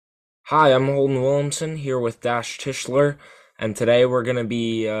Hi, I'm Holden Williamson here with Dash Tischler, and today we're going to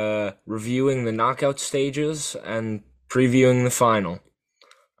be reviewing the knockout stages and previewing the final.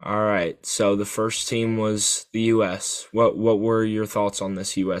 All right, so the first team was the U.S. What were your thoughts on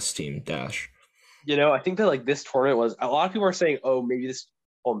this U.S. team, Dash? I think that like this tournament was a lot of people are saying, oh,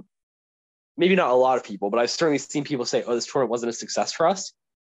 well, maybe not a lot of people, but I've certainly seen people say, oh, this tournament wasn't a success for us,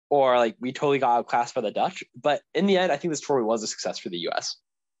 or like we totally got outclassed by the Dutch. But in the end, I think this tournament was a success for the U.S.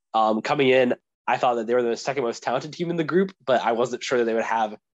 Coming in, I thought that they were the second most talented team in the group, but I wasn't sure that they would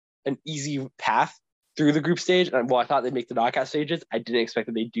have an easy path through the group stage. And I thought they'd make the knockout stages. I didn't expect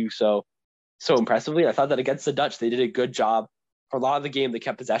that they'd do so impressively. I thought that against the Dutch, they did a good job. For a lot of the game, they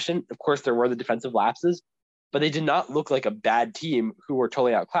kept possession. Of course, there were the defensive lapses, but they did not look like a bad team who were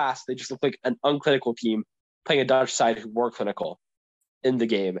totally outclassed. They just looked like an unclinical team playing a Dutch side who were clinical in the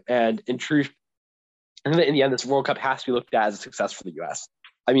game. And in truth, I think that in the end, this World Cup has to be looked at as a success for the U.S.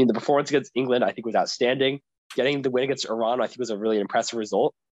 I mean, the performance against England, I think, was outstanding. Getting the win against Iran, I think, was a really impressive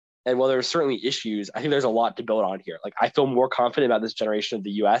result. And while there are certainly issues, I think there's a lot to build on here. Like, I feel more confident about this generation of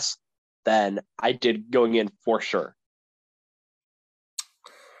the U.S. than I did going in for sure.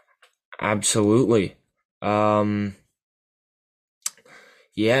 Absolutely. Um,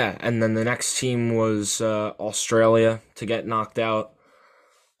 yeah, and then the next team was Australia to get knocked out.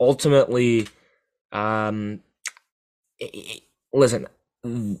 Ultimately, um, listen,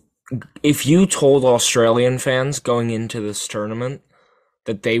 if you told Australian fans going into this tournament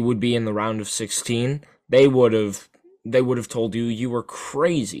that they would be in the round of 16, they would have told you you were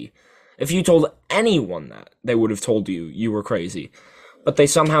crazy. If you told anyone that, they would have told you you were crazy. But they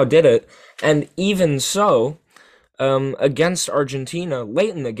somehow did it, and even so, against Argentina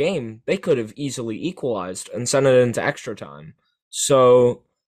late in the game, they could have easily equalized and sent it into extra time. So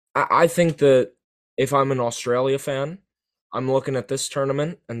I think that if I'm an Australia fan, I'm looking at this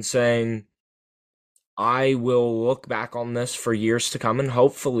tournament and saying I will look back on this for years to come, and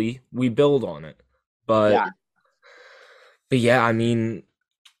hopefully we build on it. But Yeah, but yeah, I mean,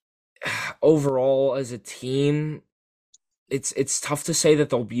 overall as a team, it's tough to say that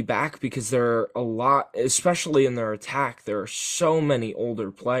they'll be back because there are a lot, especially in their attack. There are so many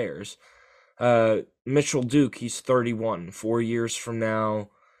older players. Mitchell Duke, he's 31. 4 years from now,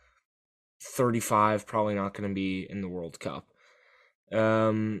 35, probably not going to be in the World Cup.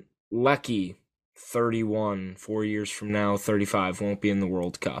 Lecky, 31. 4 years from now, 35, won't be in the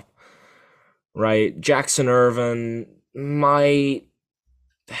World Cup. Right? Jackson Irvin might,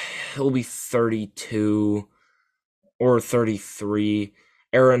 he'll be 32 or 33.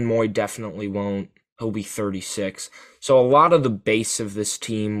 Aaron Moy definitely won't. He'll be 36. So a lot of the base of this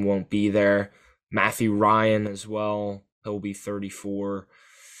team won't be there. Matthew Ryan as well. He'll be 34.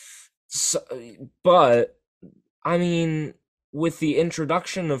 So, but I mean, with the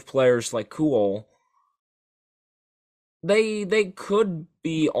introduction of players like Kuhl, they could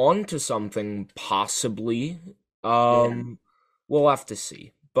be onto something possibly. yeah, Um, we'll have to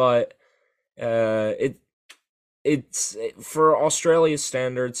see. But it it's for Australia's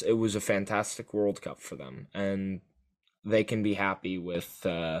standards, it was a fantastic World Cup for them, and they can be happy with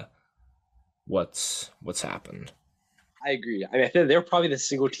what's happened. I agree. I mean, I think they're probably the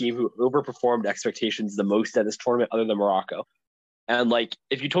single team who overperformed expectations the most at this tournament, other than Morocco. And like,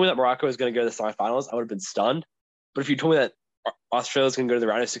 if you told me that Morocco was going to go to the semifinals, I would have been stunned. But if you told me that Australia was going to go to the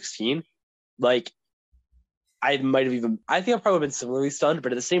round of 16, like I might have even, I think I probably been similarly stunned.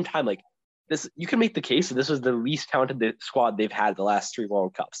 But at the same time, like this, you can make the case that this was the least talented squad they've had the last three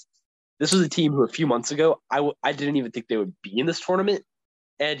World Cups. This was a team who a few months ago I didn't even think they would be in this tournament,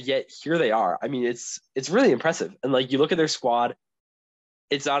 and yet here they are. I mean, it's really impressive. And like you look at their squad,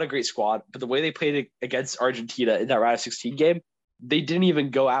 it's not a great squad, but the way they played against Argentina in that round of 16 game, they didn't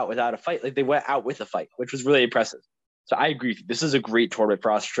even go out without a fight. Like they went out with a fight, which was really impressive. So I agree with you. This is a great tournament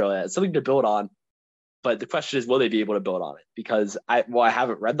for Australia. It's something to build on. But the question is, will they be able to build on it? Because I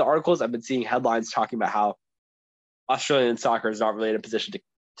haven't read the articles. I've been seeing headlines talking about how Australian soccer is not really in a position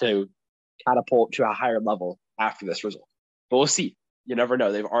to catapult to a higher level after this result. But we'll see. You never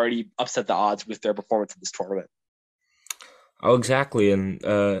know. They've already upset the odds with their performance in this tournament. Oh, exactly. And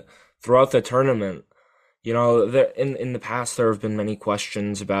throughout the tournament, in the past there have been many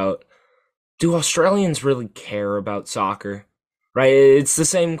questions about, do Australians really care about soccer? Right? It's the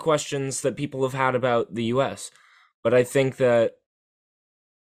same questions that people have had about the US. But I think that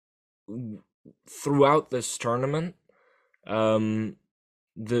throughout this tournament, um,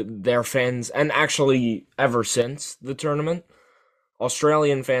 their fans, and actually ever since the tournament,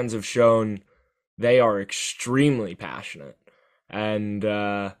 Australian fans have shown they are extremely passionate. And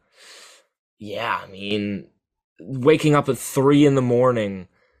yeah, I mean, waking up at 3 in the morning,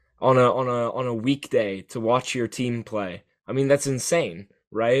 on a weekday to watch your team play. I mean, that's insane,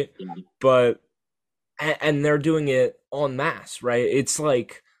 right? Yeah. But and they're doing it en masse, right? It's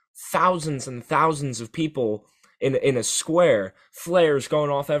like thousands and thousands of people in a square, flares going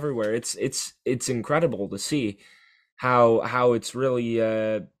off everywhere. It's incredible to see how it's really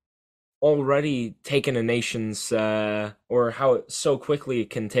already taken a nation's or how it so quickly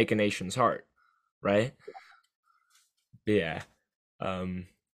can take a nation's heart, right? Yeah. Um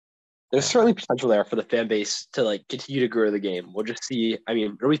There's uh, certainly potential there for the fan base to like continue to grow the game. We'll just see. I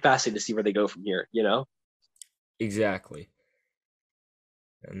mean, it'll be fascinating to see where they go from here. You know? exactly.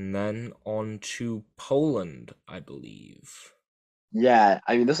 And then on to Poland, I believe. Yeah.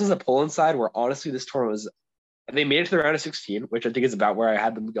 I mean, this is a Poland side where honestly, this tournament was they made it to the round of 16, which I think is about where I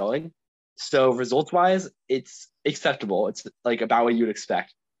had them going. So results wise, it's acceptable. It's like about what you'd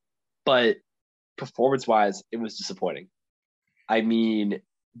expect. But performance wise, it was disappointing. I mean,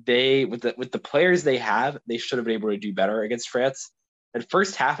 they with the players they have, they should have been able to do better against France. And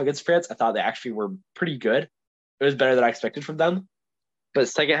first half against France, I thought they actually were pretty good. It was better than I expected from them. But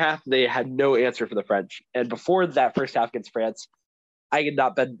second half, they had no answer for the French. And before that first half against France, I had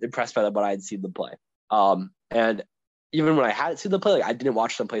not been impressed by them when I had seen them play. And even when I hadn't seen them play, like I didn't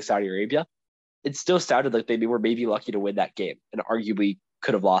watch them play Saudi Arabia. It still sounded like they were maybe lucky to win that game and arguably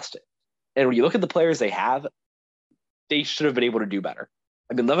could have lost it. And when you look at the players they have, they should have been able to do better.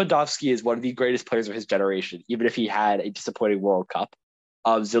 I mean, Lewandowski is one of the greatest players of his generation, even if he had a disappointing World Cup.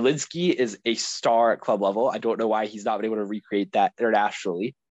 Zelensky is a star at club level. I don't know why he's not been able to recreate that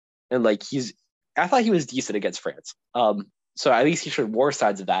internationally. And like I thought he was decent against France. So at least he showed more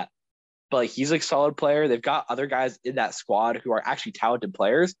signs of that. But like he's like a solid player. They've got other guys in that squad who are actually talented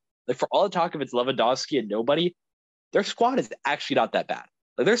players. Like for all the talk of it's Lewandowski and nobody, their squad is actually not that bad.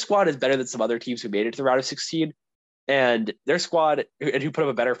 Like their squad is better than some other teams who made it to the round of 16, and their squad and who put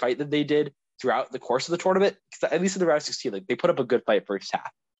up a better fight than they did throughout the course of the tournament. Because at least in the round of 16, like they put up a good fight first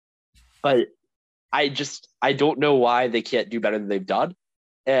half. But I don't know why they can't do better than they've done.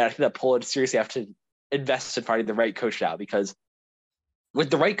 And I think that Poland seriously have to invest in finding the right coach now because with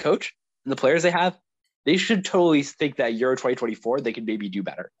the right coach and the players they have, they should totally think that Euro 2024 they can maybe do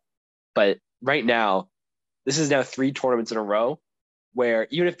better. But right now, this is now 3 tournaments in a row where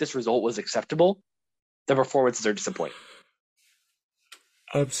even if this result was acceptable, the performances are disappointing.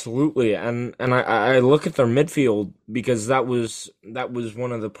 Absolutely, and I look at their midfield because that was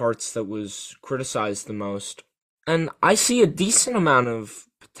one of the parts that was criticized the most, and I see a decent amount of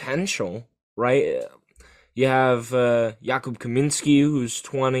potential. Right, you have Jakub Kaminski who's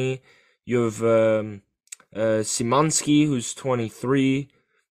 20, you have Simanski who's 23,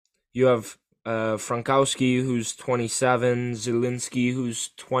 you have Frankowski who's 27, Zielinski who's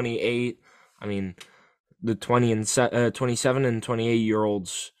 28. I mean, the 27 and 28-year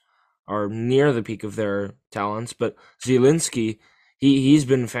olds are near the peak of their talents, but Zielinski, he's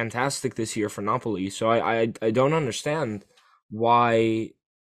been fantastic this year for Napoli. So I don't understand why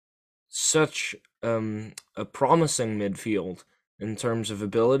such a promising midfield in terms of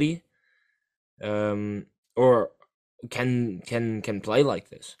ability or can play like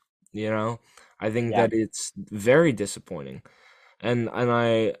this. You know, I think Yeah. that it's very disappointing, and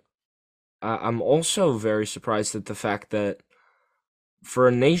I'm also very surprised at the fact that for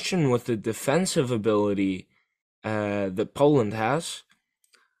a nation with the defensive ability that Poland has,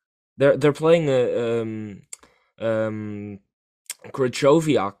 they're playing a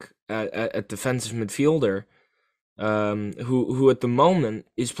Krychowiak at defensive midfielder, who at the moment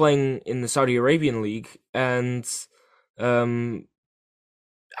is playing in the Saudi Arabian league, and um,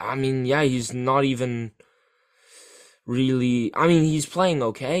 I mean, yeah, he's not even really. I mean, he's playing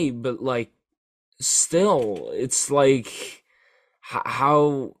okay, but like still, it's like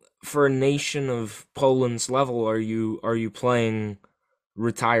how for a nation of Poland's level are you playing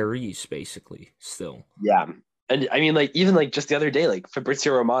retirees basically still? Yeah. And I mean, like, even like just the other day, like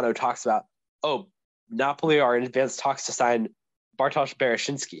Fabrizio Romano talks about, oh, Napoli are in advanced talks to sign Bartosz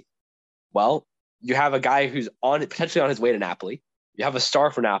Bereszyński. Well, you have a guy who's on potentially on his way to Napoli. You have a star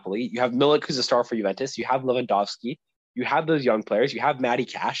for Napoli. You have Milik, who's a star for Juventus. You have Lewandowski. You have those young players. You have Matty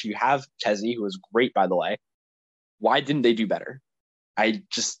Cash. You have Chesney, who was great, by the way. Why didn't they do better? I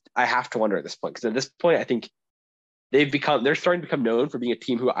have to wonder at this point because at this point, I think they're starting to become known for being a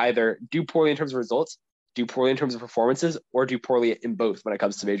team who either do poorly in terms of results, do poorly in terms of performances, or do poorly in both when it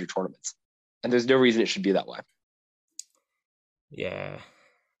comes to major tournaments. And there's no reason it should be that way. Yeah,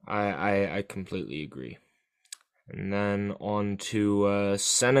 I completely agree. And then on to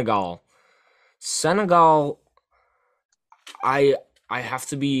Senegal. Senegal, I I have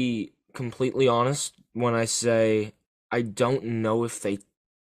to be completely honest when I say I don't know if they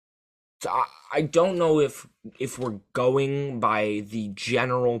I don't know if we're going by the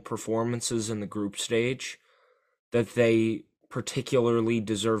general performances in the group stage that they particularly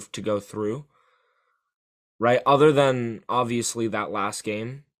deserve to go through, right? Other than obviously that last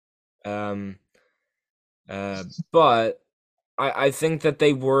game. Um, but I think that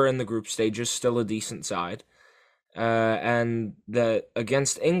they were in the group stages still a decent side. And that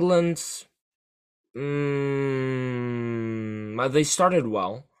against England, they started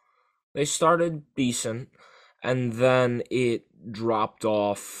well. They started decent, and then it dropped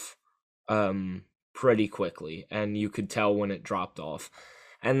off pretty quickly, and you could tell when it dropped off.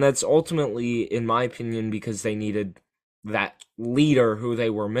 And that's ultimately, in my opinion, because they needed that leader who they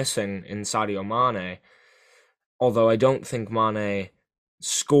were missing in Sadio Mane. Although I don't think Mane,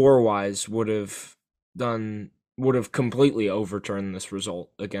 score wise, would have completely overturned this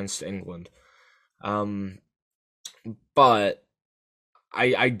result against England. Um, but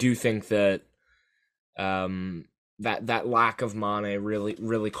I do think that that lack of Mane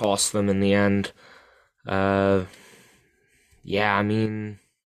really cost them in the end. Uh, yeah, I mean,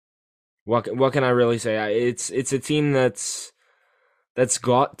 what can I really say? It's a team that's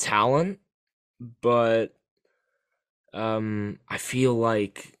got talent, but I feel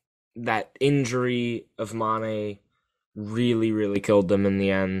like that injury of Mane really killed them in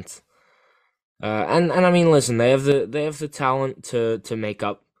the end. And I mean, listen, they have the talent to make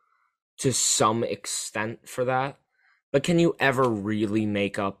up to some extent for that, but can you ever really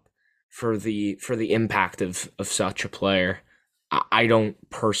make up for the impact of such a player? I don't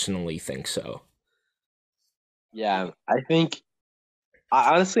personally think so. Yeah, I think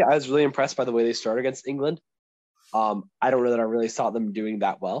honestly I was really impressed by the way they started against England. I don't know that I really saw them doing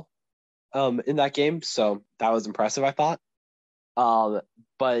that well in that game, so that was impressive, I thought. Um,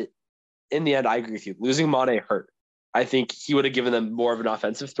 but in the end, I agree with you. Losing Mane hurt. I think he would have given them more of an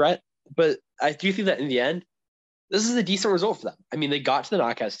offensive threat, but I do think that in the end, this is a decent result for them. I mean, they got to the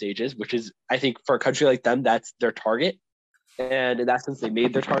knockout stages, which is, I think, for a country like them, that's their target. And in that sense, they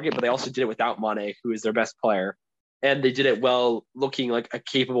made their target, but they also did it without Mane, who is their best player. And they did it well, looking like a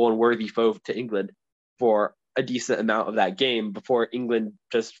capable and worthy foe to England for a decent amount of that game before England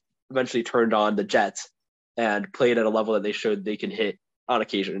just eventually turned on the Jets and played at a level that they showed they can hit on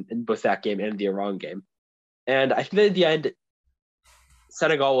occasion in both that game and the Iran game. And I think that at the end,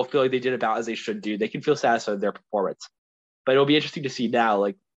 Senegal will feel like they did about as they should do. They can feel satisfied with their performance. But it'll be interesting to see now,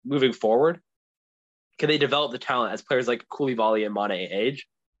 like moving forward, can they develop the talent as players like Koulibaly and Mane age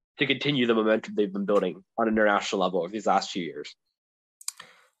to continue the momentum they've been building on an international level over these last few years?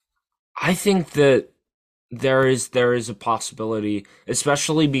 I think that there is a possibility,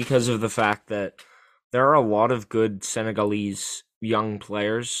 especially because of the fact that there are a lot of good Senegalese young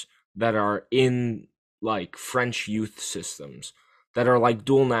players that are in like French youth systems that are like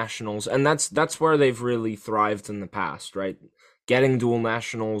dual nationals, and that's where they've really thrived in the past, right? Getting dual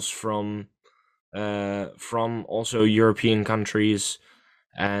nationals from also European countries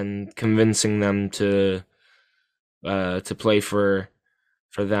and convincing them to play for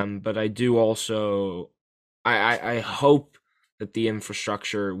them. But I do also I hope that the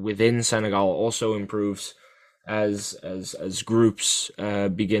infrastructure within Senegal also improves as groups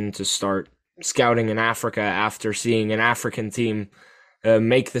begin to start scouting in Africa after seeing an African team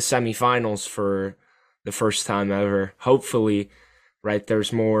make the semifinals for the first time ever. Hopefully, right,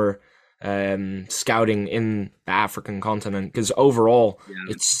 there's more scouting in the African continent because overall Yeah.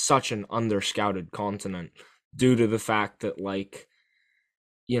 it's such an underscouted continent due to the fact that like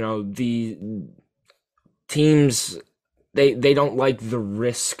the teams they don't like the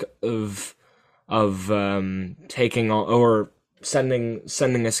risk of taking on or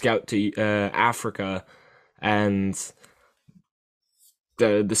sending a scout to Africa and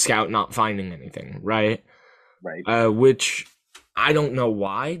the scout not finding anything, right? Right. Which I don't know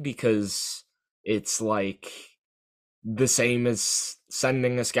why, because it's like the same as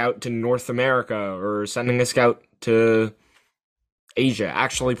sending a scout to North America or sending a scout to Asia.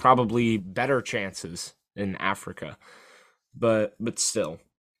 Actually, probably better chances in Africa, but still,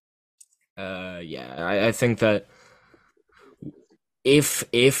 yeah, I think that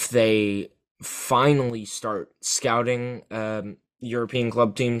if they finally start scouting, European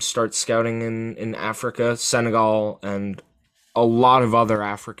club teams start scouting in Africa, Senegal, and a lot of other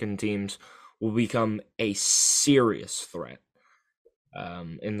African teams will become a serious threat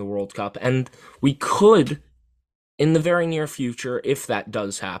in the World Cup, and we could, in the very near future, if that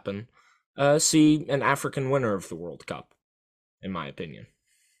does happen, see an African winner of the World Cup. In my opinion.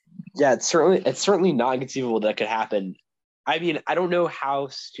 Yeah, it's certainly not inconceivable that could happen. I mean, I don't know how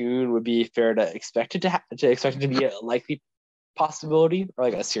soon would be fair to expect it to expect it to be a likely possibility or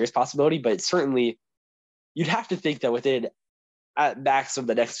like a serious possibility, but certainly you'd have to think that within at max of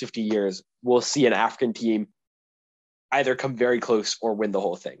the next 50 years, we'll see an African team either come very close or win the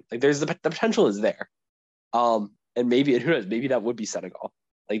whole thing. Like there's the potential is there. And maybe who knows, maybe that would be Senegal.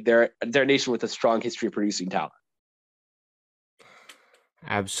 Like they're a nation with a strong history of producing talent.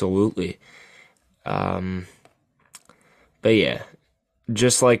 Absolutely. Um, but yeah,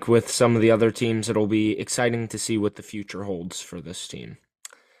 just like with some of the other teams, it'll be exciting to see what the future holds for this team.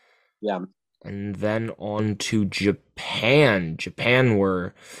 Yeah. And then on to Japan. Japan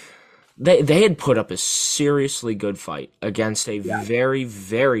were they had put up a seriously good fight against a Yeah. very,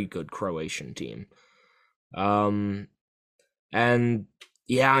 very good Croatian team. Um, and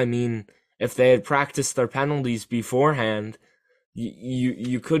yeah, I mean, if they had practiced their penalties beforehand,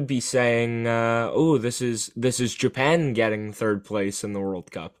 you could be saying, "Oh, this is Japan getting third place in the World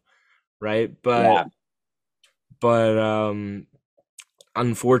Cup," right? Yeah. But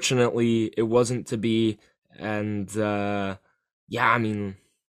unfortunately, it wasn't to be, and yeah, I mean,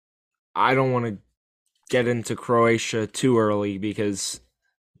 I don't want to get into Croatia too early because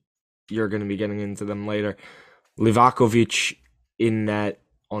you're going to be getting into them later. Livakovic in net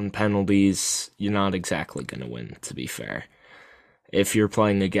on penalties, you're not exactly going to win, to be fair, if you're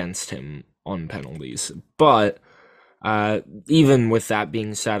playing against him on penalties. But even with that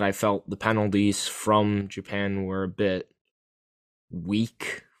being said, I felt the penalties from Japan were a bit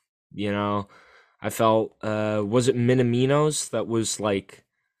weak. You know, I felt was it Minamino's that was like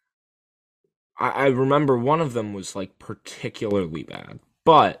I remember one of them was like particularly bad.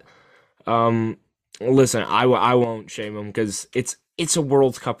 But um listen, I won't shame him because it's a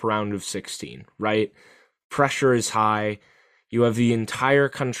World Cup round of 16, right? Pressure is high. You have the entire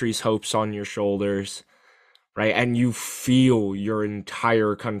country's hopes on your shoulders, right? And you feel your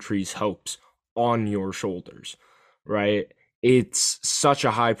entire country's hopes on your shoulders, right? It's such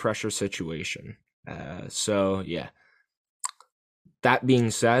a high pressure situation. So yeah. That being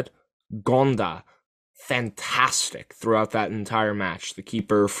said, Gonda, fantastic throughout that entire match. The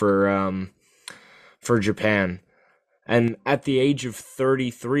keeper for Japan, and at the age of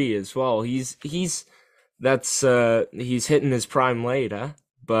 33 as well. He's hitting his prime late, huh?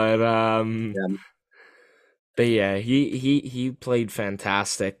 But Yeah. but yeah, he played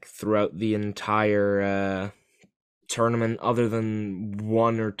fantastic throughout the entire tournament, other than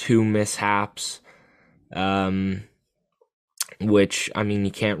one or two mishaps. Um, which I mean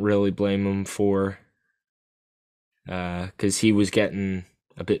you can't really blame him for, because he was getting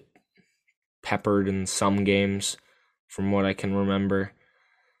a bit peppered in some games, from what I can remember.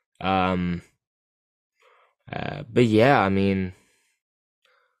 Um, but yeah, I mean,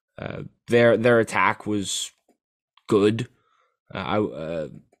 their attack was good. I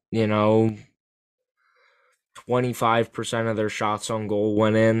you know 25% of their shots on goal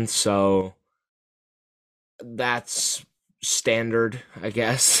went in, so that's standard, I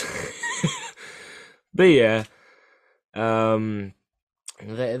guess. But yeah, um,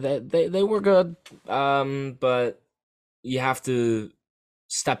 they were good. But you have to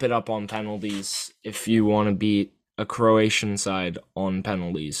step it up on penalties if you want to beat a Croatian side on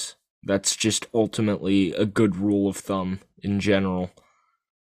penalties. That's just ultimately a good rule of thumb in general.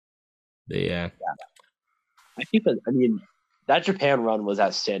 But yeah. I think that, I mean, that Japan run was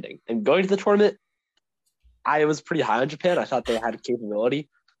outstanding. And going to the tournament, I was pretty high on Japan. I thought they had a capability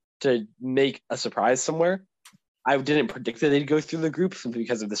to make a surprise somewhere. I didn't predict that they'd go through the group simply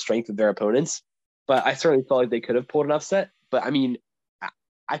because of the strength of their opponents, but I certainly felt like they could have pulled an upset. But I mean,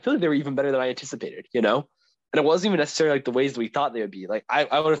 I feel like they were even better than I anticipated, you know? And it wasn't even necessarily like the ways that we thought they would be. Like,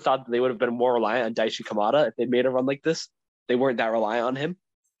 I would have thought that they would have been more reliant on Daichi Kamada if they'd made a run like this. They weren't that reliant on him.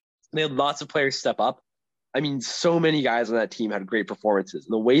 They had lots of players step up. I mean, so many guys on that team had great performances.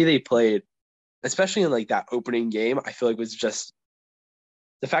 And the way they played, especially in like that opening game, I feel like was just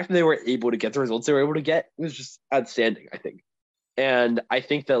the fact that they were able to get the results they were able to get was just outstanding, I think. And I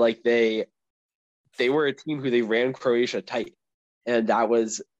think that like they were a team who they ran Croatia tight. And that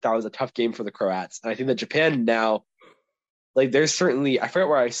was a tough game for the Croats. And I think that Japan now, like there's certainly I forget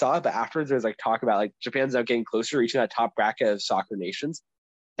where I saw it, but afterwards there's like talk about like Japan's now getting closer, reaching that top bracket of soccer nations.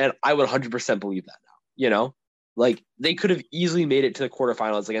 And I would 100% believe that now, you know? Like they could have easily made it to the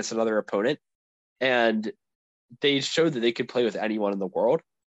quarterfinals against another opponent. And they showed that they could play with anyone in the world.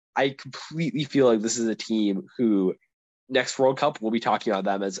 I completely feel like this is a team who next World Cup we'll be talking about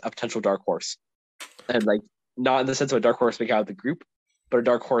them as a potential dark horse. And like not in the sense of a dark horse making out of the group, but a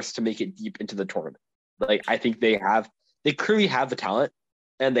dark horse to make it deep into the tournament. Like I think they clearly have the talent,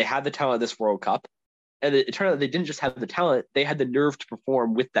 and they had the talent this World Cup. And it turned out they didn't just have the talent; they had the nerve to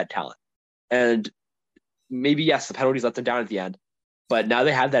perform with that talent. And maybe yes, the penalties let them down at the end, but now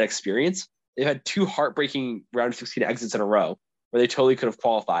they have that experience. They've had two heartbreaking round of 16 exits in a row where they totally could have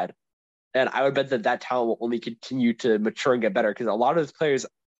qualified. And I would bet that talent will only continue to mature and get better because a lot of those players,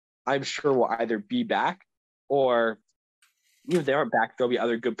 I'm sure, will either be back or if they aren't back, there'll be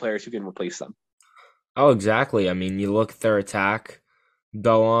other good players who can replace them. Oh, exactly. I mean, you look at their attack.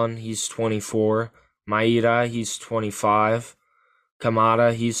 Doan, he's 24. Maeda, he's 25.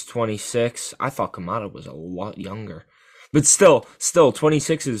 Kamada, he's 26. I thought Kamada was a lot younger. But still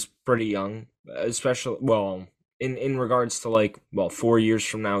 26 is pretty young, especially in regards to 4 years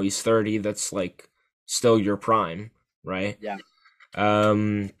from now he's 30. That's still your prime, right? Yeah.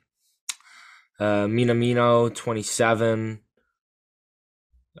 Minamino, 27.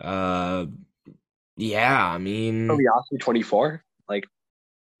 Yeah, I mean, Tomiyasu, 24.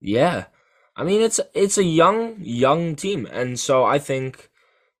 yeah. I mean, it's a young team, and so I think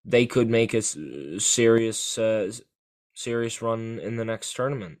they could make a serious run in the next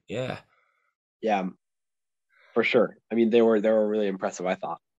tournament. Yeah. Yeah, for sure. I mean, they were really impressive, I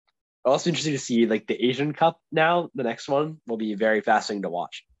thought. Also interesting to see the Asian Cup now. The next one will be very fascinating to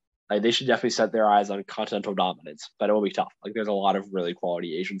watch. They should definitely set their eyes on continental dominance, but it will be tough. There's a lot of really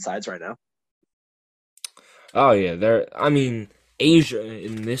quality Asian sides right now. Oh yeah, I mean, Asia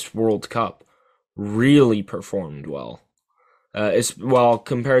in this World Cup really performed well.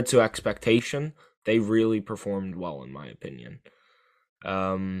 Compared to expectation, they really performed well in my opinion.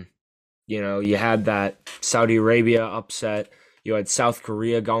 Um, you had that Saudi Arabia upset. You had South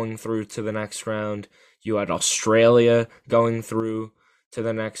Korea going through to the next round. You had Australia going through to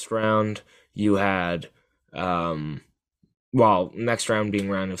the next round. You had, next round being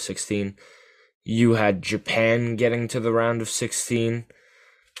round of 16. You had Japan getting to the round of 16.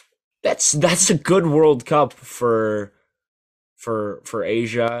 That's a good World Cup for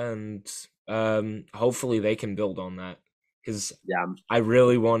Asia, and hopefully they can build on that because I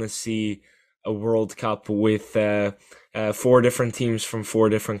really want to see a World Cup with 4 different teams from 4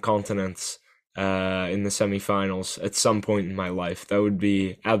 different continents in the semifinals at some point in my life. That would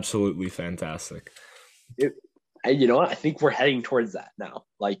be absolutely fantastic. You know what? I think we're heading towards that now.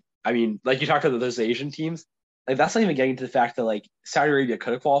 I mean, you talked about those Asian teams. That's not even getting to the fact that Saudi Arabia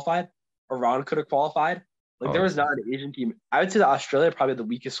could have qualified, Iran could have qualified. There was not an Asian team. I would say that Australia probably the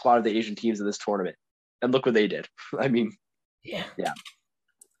weakest squad of the Asian teams in this tournament, and look what they did. I mean, yeah. Yeah.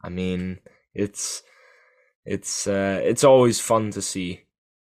 I mean, it's always fun to see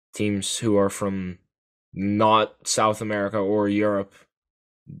teams who are from not South America or Europe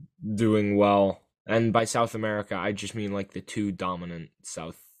doing well. And by South America, I just mean the 2 dominant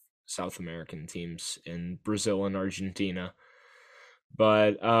South American teams in Brazil and Argentina.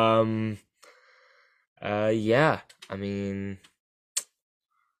 But yeah, I mean,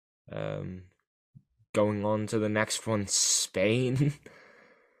 going on to the next one, Spain.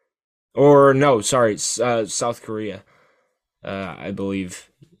 Or no, sorry, South Korea. I believe.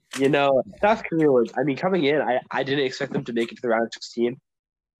 South Korea was. I mean, coming in, I didn't expect them to make it to the round of 16.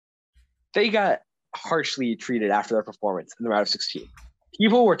 They got harshly treated after their performance in the round of 16.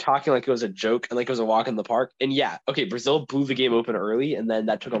 People were talking like it was a joke and like it was a walk in the park. And yeah, okay, Brazil blew the game open early, and then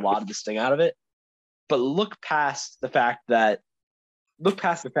that took a lot of the sting out of it. But look past the fact that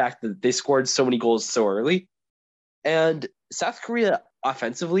they scored so many goals so early, and South Korea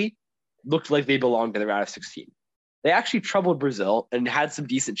offensively looked like they belonged in the round of 16. They actually troubled Brazil and had some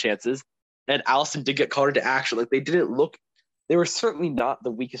decent chances, and Allison did get called into action. They were certainly not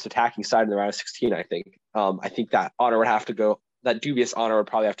the weakest attacking side in the round of 16, I think. I think that dubious honor would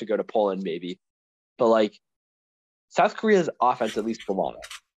probably have to go to Poland, maybe. But South Korea's offense at least belonged.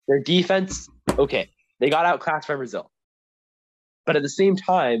 Their defense, okay, they got outclassed by Brazil. But at the same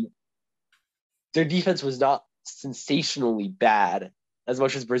time, their defense was not sensationally bad as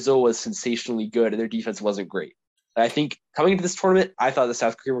much as Brazil was sensationally good, and their defense wasn't great. I think coming into this tournament, I thought the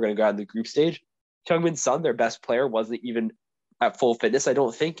South Korea were going to go out in the group stage. Heung-min Son, their best player, wasn't even at full fitness, I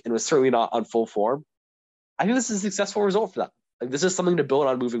don't think, and was certainly not on full form. I think this is a successful result for them. This is something to build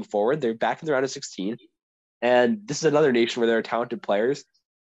on moving forward. They're back in the round of 16, and this is another nation where there are talented players.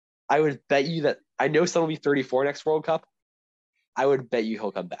 I would bet you that I know Son will be 34 next World Cup. I would bet you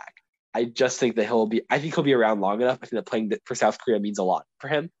he'll come back. I just think that I think he'll be around long enough. I think that playing for South Korea means a lot for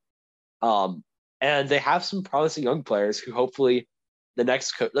him. And they have some promising young players who hopefully the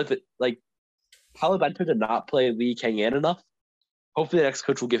next coach, Paulo Bento did not play Lee Kang-an enough. Hopefully the next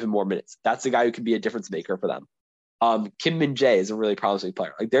coach will give him more minutes. That's the guy who can be a difference maker for them. Kim Min-jae is a really promising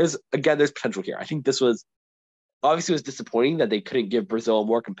player. There's potential here. I think this was disappointing that they couldn't give Brazil a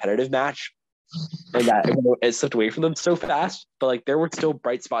more competitive match and that it slipped away from them so fast. But there were still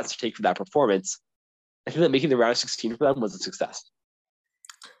bright spots to take from that performance. I think that making the round of 16 for them was a success.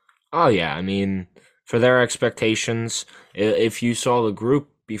 Oh yeah, I mean, for their expectations, if you saw the group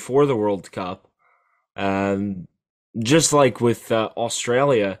before the World Cup, um, just like with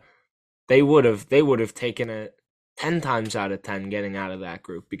Australia, they would have taken it 10 times out of 10 getting out of that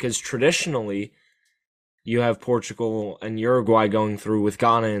group because traditionally you have Portugal and Uruguay going through with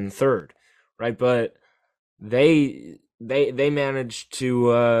Ghana in third, right? But they managed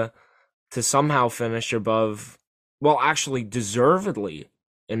to somehow finish above, well, actually deservedly,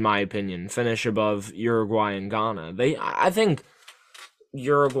 in my opinion, finish above Uruguay and Ghana. I think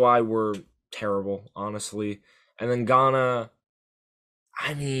Uruguay were terrible, honestly, and then Ghana.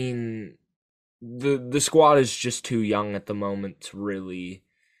 I mean, the squad is just too young at the moment to really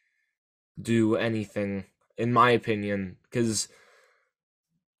do anything, in my opinion, because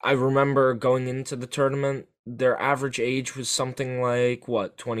I remember going into the tournament, their average age was something like,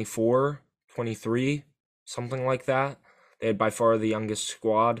 what, 24, 23, something like that. They had by far the youngest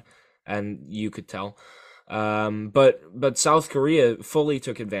squad, and you could tell. But South Korea fully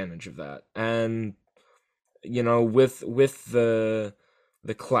took advantage of that. And with the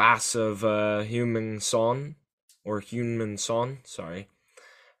class of Human Son, sorry.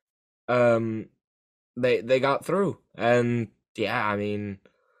 Um they got through. And yeah, I mean,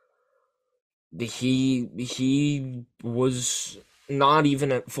 he was not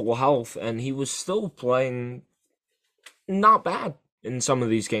even at full health, and he was still playing not bad in some of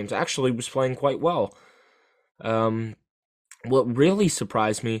these games. Actually, was playing quite well. Um, what really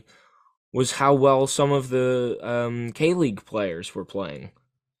surprised me was how well some of the K League players were playing.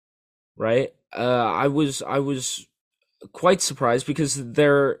 Right? I was quite surprised because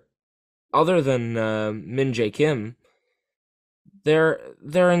they're, other than Min Jae Kim,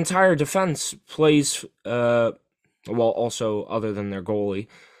 their entire defense plays well, also other than their goalie,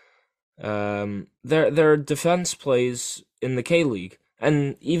 their defense plays in the K League,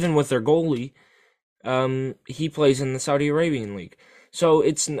 and even with their goalie, he plays in the Saudi Arabian league. So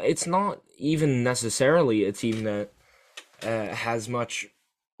it's not even necessarily a team that has much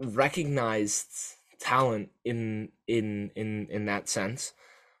recognized talent in that sense,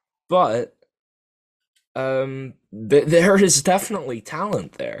 but there is definitely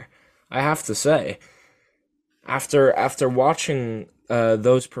talent there. I have to say, after watching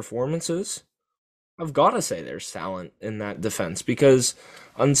those performances, I've got to say there's talent in that defense because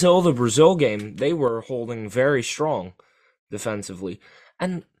until the Brazil game, they were holding very strong defensively.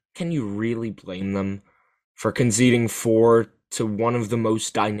 And can you really blame them for conceding four to one of the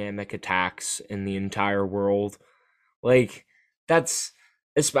most dynamic attacks in the entire world? Like, that's,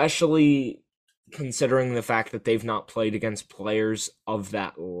 especially considering the fact that they've not played against players of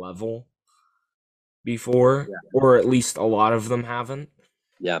that level before, Yeah. or at least a lot of them haven't.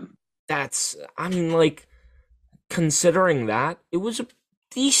 Yeah. That's, I mean, like, considering that, it was a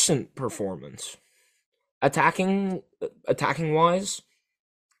decent performance. Attacking wise,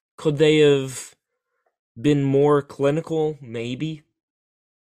 could they have been more clinical? Maybe.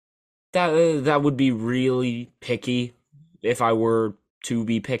 That would be really picky if I were to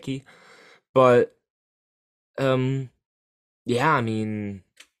be picky. But um yeah, I mean,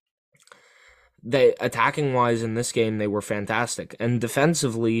 they, attacking wise in this game, they were fantastic. And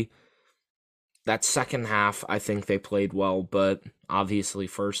defensively, that second half I think they played well, but obviously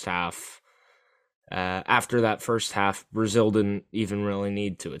first half, after that first half, Brazil didn't even really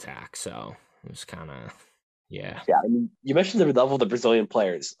need to attack, so it was kind of, yeah. Yeah. I mean, you mentioned the level of the Brazilian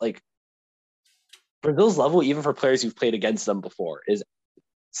players. Like Brazil's level, even for players who've played against them before, is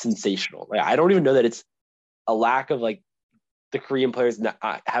sensational. Like I don't even know that it's a lack of like the Korean players not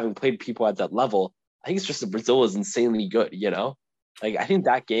having played people at that level. I think it's just that Brazil is insanely good. Like I think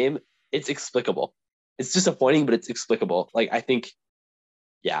that game, it's explicable. It's disappointing, but it's explicable. Like I think,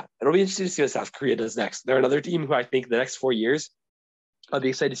 yeah, it'll be interesting to see what South Korea does next. They're another team who I think the next 4 years, I'll be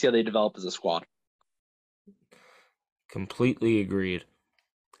excited to see how they develop as a squad. Completely agreed.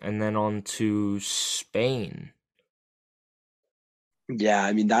 And then on to Spain. Yeah,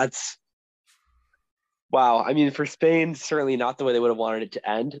 I mean that's wow. I mean for Spain, certainly not the way they would have wanted it to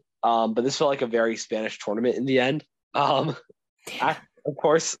end. But this felt like a very Spanish tournament in the end. Um, Yeah. of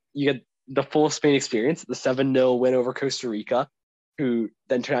course, you get the full Spain experience, the 7-0 win over Costa Rica, who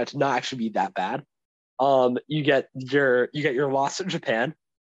then turned out to not actually be that bad. You get your loss to Japan.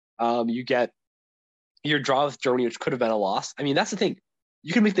 You get your draw with Germany, which could have been a loss. I mean, that's the thing.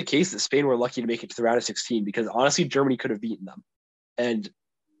 You can make the case that Spain were lucky to make it to the round of 16 because honestly, Germany could have beaten them. And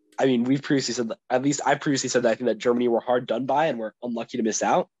I mean, we've previously said that, at least I previously said that I think that Germany were hard done by and were unlucky to miss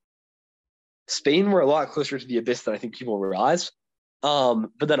out. Spain were a lot closer to the abyss than I think people realize. But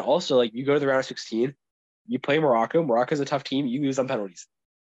then also, like, you go to the round of 16, You play Morocco. Morocco's a tough team. You lose on penalties.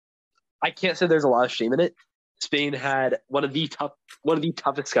 I can't say there's a lot of shame in it. Spain had one of the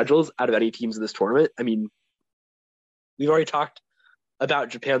toughest schedules out of any teams in this tournament. I mean, we've already talked about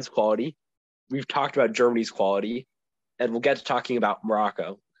Japan's quality. We've talked about Germany's quality, and we'll get to talking about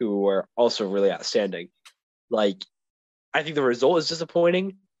Morocco, who were also really outstanding. Like, I think the result is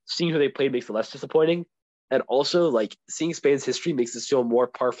disappointing. Seeing who they played makes it less disappointing. And also, like, seeing Spain's history makes us feel more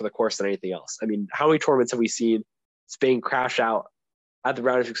par for the course than anything else. I mean, how many tournaments have we seen Spain crash out at the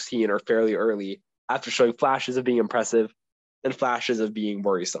round of 16 or fairly early after showing flashes of being impressive and flashes of being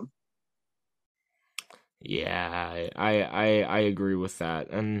worrisome? Yeah, I agree with that.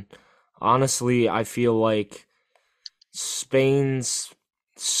 And honestly, I feel like Spain's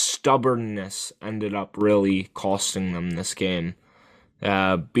stubbornness ended up really costing them this game.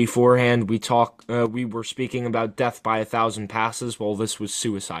 Beforehand, we were speaking about death by 1,000 passes. Well, this was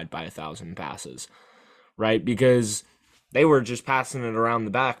suicide by 1,000 passes, right? Because they were just passing it around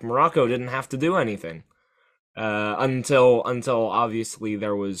the back. Morocco didn't have to do anything until obviously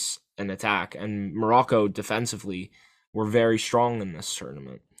there was an attack, and Morocco defensively were very strong in this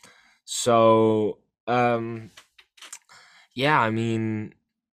tournament. So, yeah, I mean,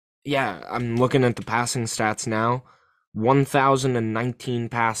 yeah, I'm looking at the passing stats now. 1,019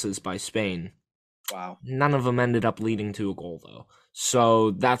 passes by Spain. Wow. None of them ended up leading to a goal, though.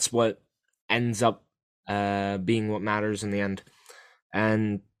 So that's what ends up being what matters in the end.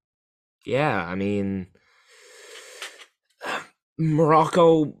 And yeah, I mean,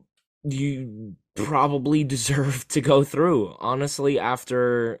 Morocco, you probably deserve to go through. Honestly,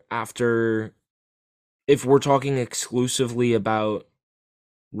 after if we're talking exclusively about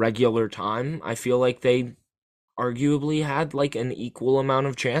regular time, I feel like they arguably had like an equal amount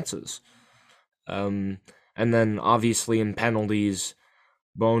of chances. Um, and then obviously in penalties,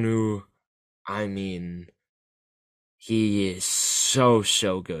 Bonu, I mean, he is so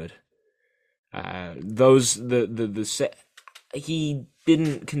good. Those he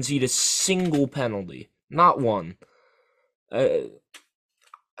didn't concede a single penalty, not one. Uh,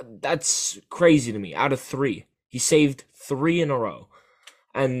 that's crazy to me. Out of three, he saved three in a row,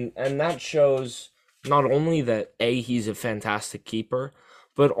 and that shows not only that A, he's a fantastic keeper,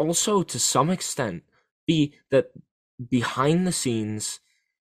 but also to some extent B, that behind the scenes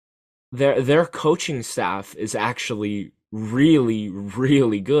their coaching staff is actually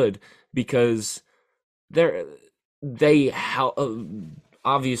really good because they're they how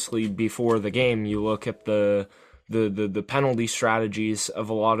obviously before the game you look at the penalty strategies of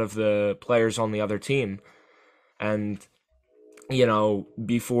a lot of the players on the other team, and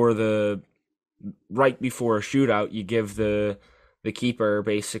before the right before a shootout you give the keeper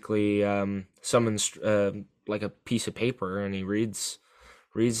basically summons like a piece of paper, and he reads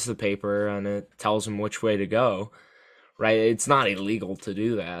the paper and it tells him which way to go, right? It's not illegal to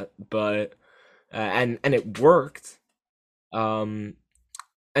do that, but and it worked. um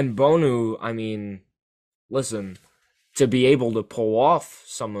and Bonu, I mean, listen, to be able to pull off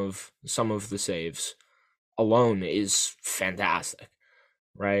some of the saves alone is fantastic,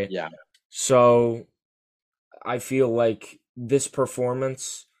 right? Yeah. So I feel like this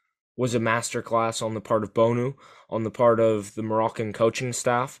performance was a masterclass on the part of Bonu, on the part of the Moroccan coaching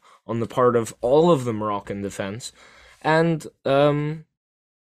staff, on the part of all of the Moroccan defense. And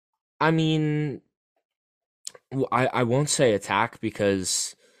I mean, I won't say attack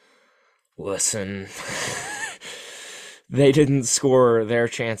because listen, they didn't score their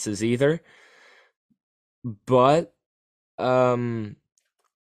chances either. But um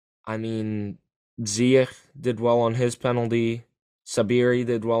I mean, Ziyech did well on his penalty. Sabiri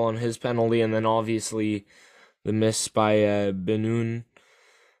did well on his penalty, and then obviously the miss by Benoun,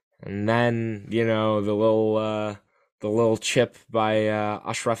 and then the little chip by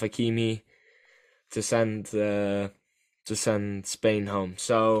Ashraf Hakimi to send Spain home.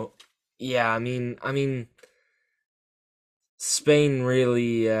 So yeah, I mean, Spain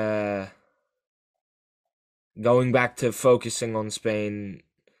really going back to focusing on Spain.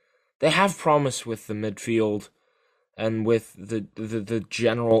 They have promise with the midfield and with the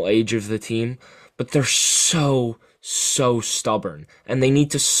general age of the team, but they're so stubborn, and they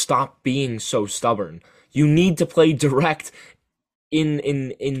need to stop being so stubborn. You need to play direct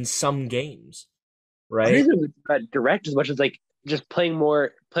in some games, I don't right? think it's about direct as much as like just playing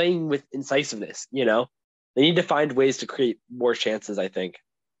with incisiveness. They need to find ways to create more chances. I think,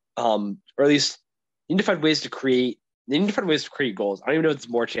 or at least they need to find ways to create. They need to find ways to create goals. I don't even know if it's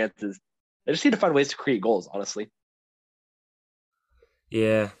more chances. They just need to find ways to create goals. Honestly,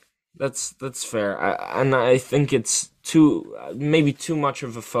 Yeah, that's fair. And I think it's too maybe too much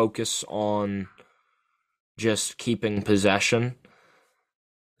of a focus on just keeping possession.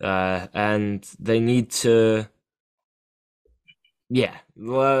 And they need to, yeah,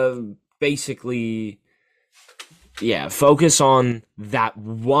 basically, yeah, focus on that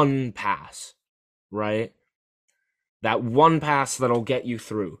one pass, right? That one pass that'll get you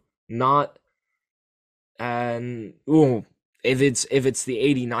through. Not and ooh, if it's the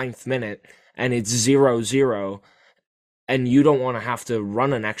 89th minute and it's 0-0 and you don't want to have to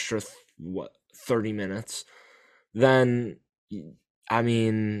run an extra 30 minutes, then I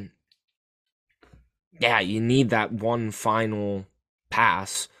mean, yeah, you need that one final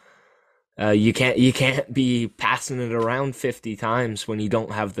pass. You can't be passing it around 50 times when you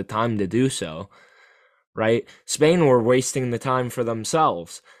don't have the time to do so, right? Spain were wasting the time for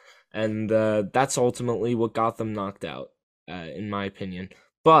themselves, and that's ultimately what got them knocked out, in my opinion.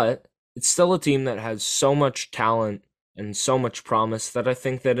 But it's still a team that has so much talent and so much promise that I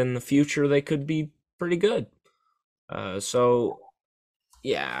think that in the future they could be pretty good. So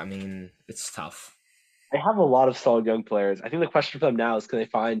yeah, I mean, it's tough. They have a lot of solid young players. I think the question for them now is can they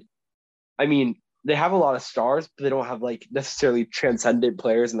find I mean, they have a lot of stars, but they don't have like necessarily transcendent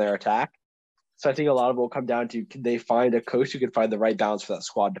players in their attack. So I think a lot of it will come down to can they find a coach who can find the right balance for that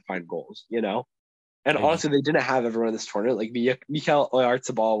squad to find goals, you know? And Ex- honestly, they didn't have everyone in this tournament. Like Mikel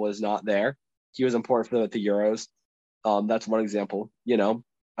Oyarzabal was not there. He was important for them at the Euros. That's one example, you know.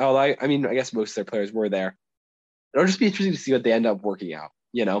 I mean, I guess most of their players were there. It'll just be interesting to see what they end up working out,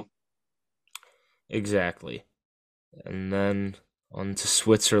 you know. exactly. And then on to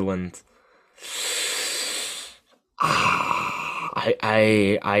Switzerland.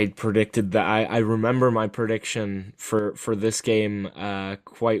 I predicted that I remember my prediction for this game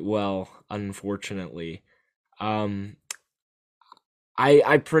quite well, unfortunately. Um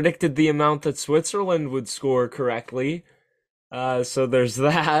I predicted the amount that Switzerland would score correctly. So there's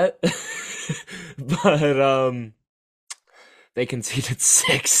that. But they conceded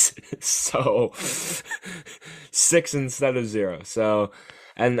six. So six instead of zero. So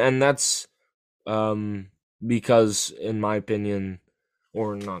and that's um because in my opinion,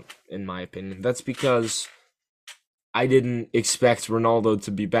 or not in my opinion, that's because I didn't expect Ronaldo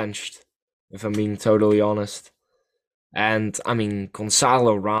to be benched, if I'm being totally honest. And I mean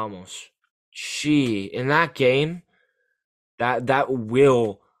Gonzalo Ramos, in that game, that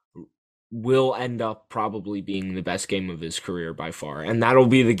will end up probably being the best game of his career by far, and that'll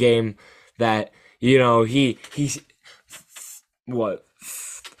be the game that he's what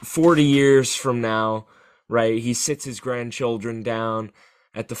 40 years from now, right? He sits his grandchildren down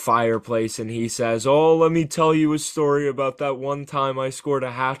at the fireplace and he says, "Oh, let me tell you a story about that one time I scored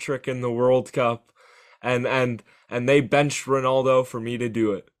a hat trick in the World Cup, and they benched Ronaldo for me to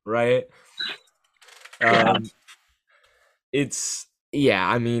do it." Right? Yeah. Um, it's yeah.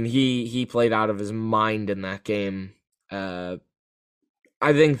 I mean, he played out of his mind in that game. Uh,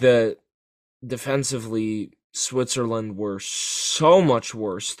 I think that defensively, Switzerland were so much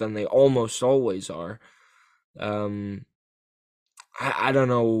worse than they almost always are. Um, I don't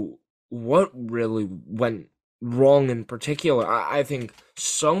know what really went wrong in particular. I think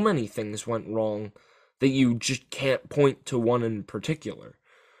so many things went wrong that you just can't point to one in particular,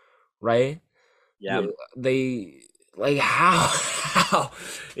 right? Yeah. They like how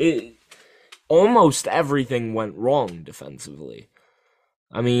it almost everything went wrong defensively.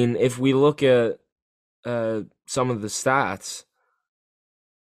 I mean, if we look at some of the stats,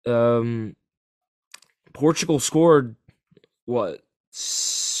 um, Portugal scored what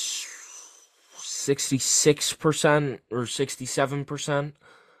 66% or 67%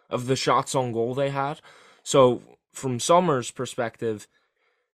 of the shots on goal they had. So from Sommer's perspective,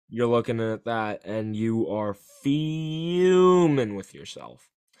 you're looking at that and you are fuming with yourself,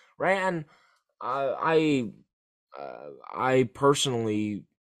 right? And I personally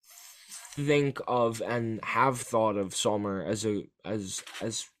think of and have thought of Sommer as as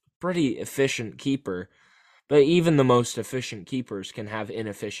pretty efficient keeper, but even the most efficient keepers can have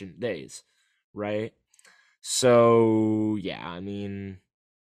inefficient days, right? So yeah, I mean,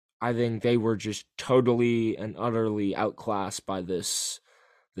 I think they were just totally and utterly outclassed by this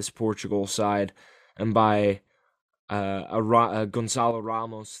Portugal side and by a Gonzalo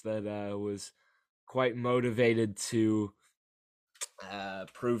Ramos that was quite motivated to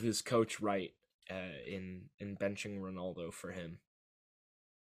prove his coach right in benching Ronaldo for him.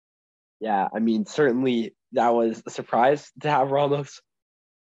 Yeah. I mean, certainly that was a surprise to have Ramos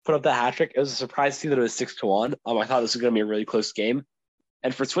put up that hat trick. It was a surprise to see that it was 6-1. I thought this was going to be a really close game.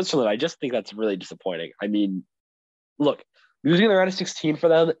 And for Switzerland, I just think that's really disappointing. I mean, look, losing the round of 16 for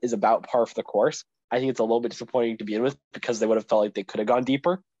them is about par for the course. I think it's a little bit disappointing to begin with because they would have felt like they could have gone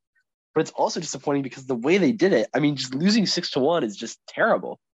deeper. but it's also disappointing because the way they did it, I mean, just losing 6-1 is just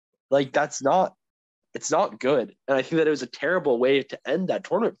terrible. Like it's not good. And I think that it was a terrible way to end that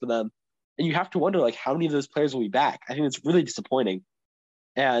tournament for them. And you have to wonder like how many of those players will be back. I think it's really disappointing.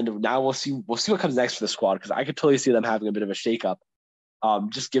 And now we'll see what comes next for the squad because I could totally see them having a bit of a shakeup,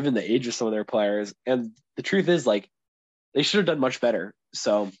 just given the age of some of their players. And the truth is, like, they should have done much better.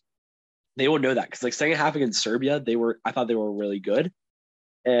 So they will know that because like second half against Serbia, I thought they were really good,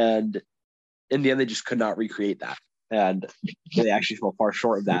 and in the end, they just could not recreate that, and they actually fell far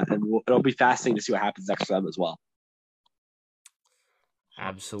short of that. And it'll be fascinating to see what happens next for them as well.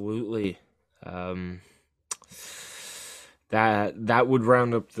 Absolutely. Um, that would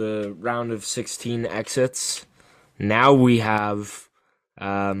round up the round of 16 exits. Now we have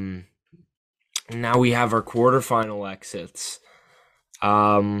um, our quarterfinal exits.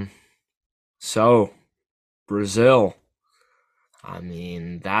 So Brazil. I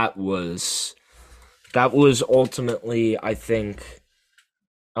mean, that was ultimately, I think,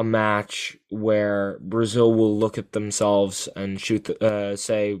 a match where Brazil will look at themselves and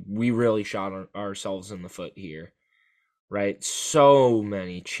say, we really shot ourselves in the foot here, right? So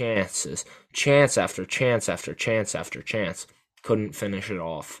many chances, chance after chance after chance after chance, couldn't finish it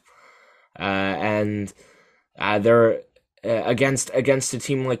off. And they're against a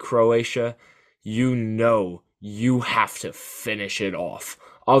team like Croatia, you have to finish it off.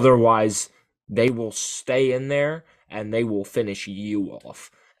 Otherwise, they will stay in there and they will finish you off.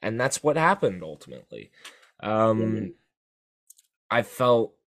 And that's what happened ultimately. Um, I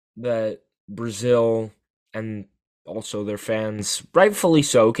felt that Brazil and also their fans, rightfully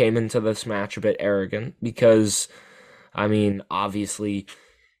so, came into this match a bit arrogant because, I mean, obviously,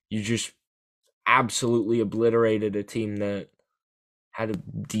 you just absolutely obliterated a team that had a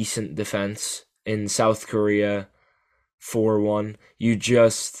decent defense in South Korea 4-1. You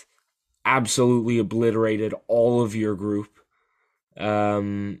just absolutely obliterated all of your group.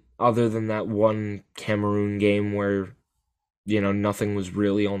 Other than that one Cameroon game where, nothing was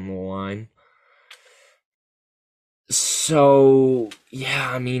really on the line. So, yeah,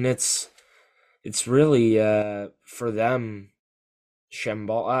 I mean, it's really, for them,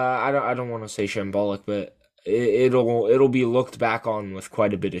 I don't want to say shambolic, but it'll be looked back on with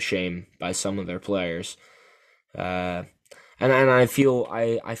quite a bit of shame by some of their players. Uh, and I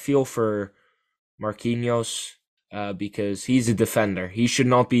feel for Marquinhos, because he's a defender. He should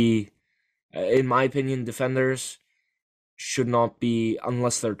not be, in my opinion, defenders should not be,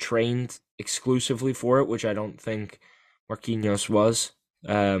 unless they're trained exclusively for it, which I don't think Marquinhos was.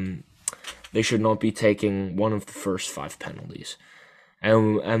 They should not be taking one of the first 5 penalties.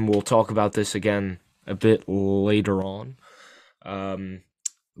 And we'll talk about this again a bit later on,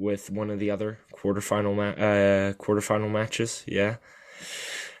 with one of the other quarterfinal matches. Yeah,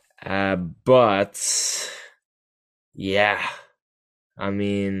 but yeah, I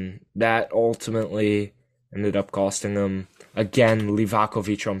mean that ultimately ended up costing them again.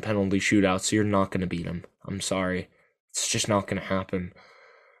 Livakovic on penalty shootouts. You're not going to beat him. I'm sorry, it's just not going to happen.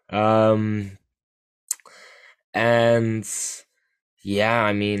 And yeah,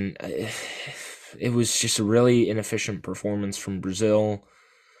 I mean, it was just a really inefficient performance from Brazil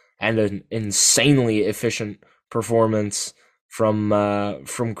and an insanely efficient performance from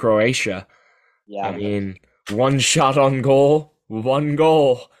Croatia. I Yeah, mean, one shot on goal, one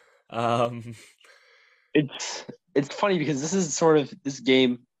goal. Um, it's it's funny because this is sort of this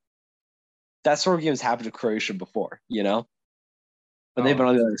game. That sort of game has happened to Croatia before, but they've oh, been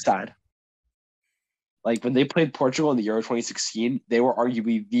on the other side. Like when they played Portugal in the Euro 2016, they were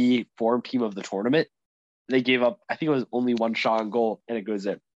arguably the form team of the tournament. They gave up, I think it was only one shot on goal, and it goes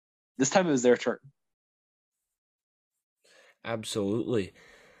in. This time it was their turn. absolutely.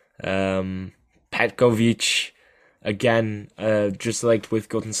 Um, Petkovic, again, just like with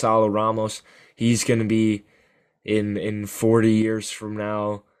Gonzalo Ramos, he's gonna be in 40 years from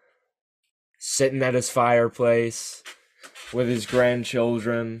now, sitting at his fireplace with his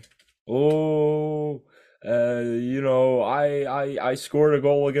grandchildren. Oh, I scored a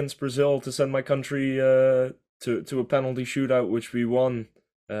goal against Brazil to send my country to a penalty shootout, which we won,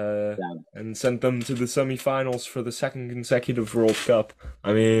 Yeah. and sent them to the semifinals for the second consecutive World Cup.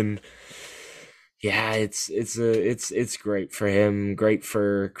 I mean, yeah, it's great for him, great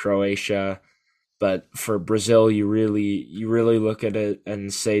for Croatia, but for Brazil, you really look at it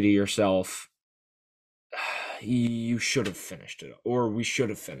and say to yourself, you should have finished it, or we should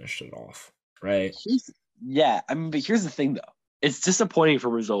have finished it off, right? Yeah, I mean, but here's the thing though. It's disappointing for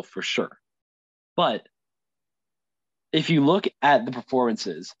Brazil for sure. But if you look at the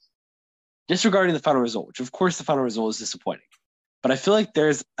performances, disregarding the final result, which of course the final result is disappointing, But I feel like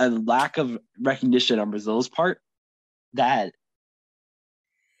there's a lack of recognition on Brazil's part that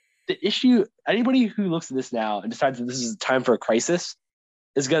the issue, anybody who looks at this now and decides that this is time for a crisis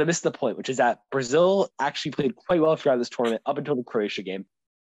is going to miss the point, which is that Brazil actually played quite well throughout this tournament up until the Croatia game.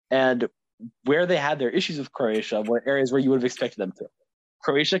 And where they had their issues with Croatia were areas where you would have expected them to.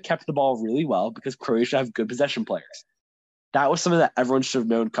 Croatia kept the ball really well because Croatia have good possession players. That was something that everyone should have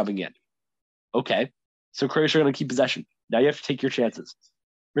known coming in. Okay, so Croatia are going to keep possession. Now you have to take your chances.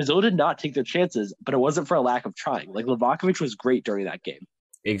 Brazil did not take their chances, but it wasn't for a lack of trying. Like Livakovic was great during that game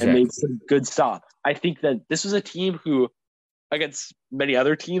and made Exactly. some good stops. I think that this was a team who, against many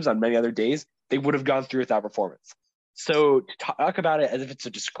other teams on many other days, they would have gone through with that performance. So to talk about it as if it's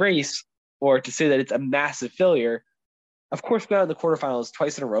a disgrace or to say that it's a massive failure, of course, going out in the quarterfinals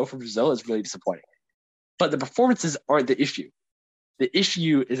twice in a row for Brazil is really disappointing. But the performances aren't the issue. The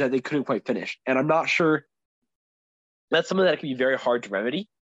issue is that they couldn't quite finish. And I'm not sure that's something that can be very hard to remedy.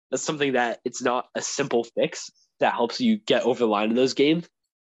 That's something that it's not a simple fix that helps you get over the line in those games.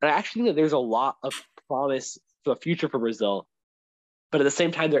 And I actually think that there's a lot of promise for the future for Brazil. But at the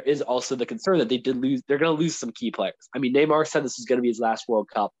same time, there is also the concern that they're going to lose some key players. I mean, Neymar said this is going to be his last World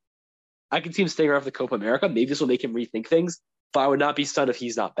Cup. I can see him staying around for the Copa America. Maybe this will make him rethink things, but I would not be stunned if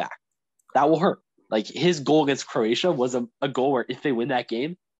he's not back. That will hurt. Like his goal against Croatia was a goal where if they win that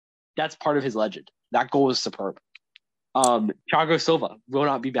game, that's part of his legend. That goal was superb. Thiago Silva will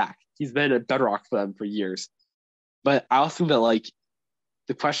not be back. He's been a bedrock for them for years. But I also think that like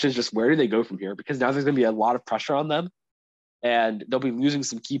the question is just where do they go from here? Because now there's going to be a lot of pressure on them, and they'll be losing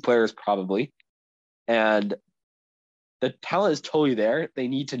some key players probably. And the talent is totally there. They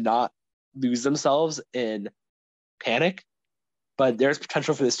need to not lose themselves in panic, but there's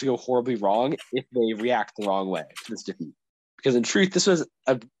potential for this to go horribly wrong if they react the wrong way to this defeat. Because in truth, this was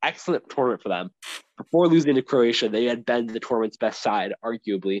an excellent tournament for them. Before losing to Croatia, they had been the tournament's best side,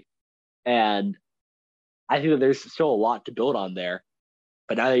 arguably. And I think that there's still a lot to build on there.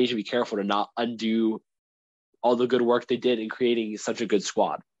 But now they need to be careful to not undo all the good work they did in creating such a good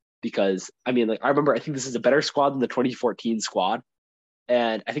squad. Because, I mean, like I remember, I think this is a better squad than the 2014 squad.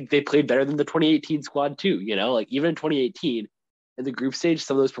 And I think they played better than the 2018 squad too. You know, like even in 2018, in the group stage,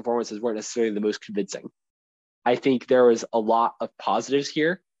 some of those performances weren't necessarily the most convincing. I think there was a lot of positives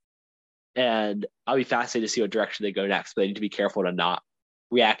here, and I'll be fascinated to see what direction they go next. But they need to be careful to not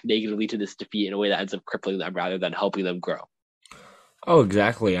react negatively to this defeat in a way that ends up crippling them rather than helping them grow. Oh,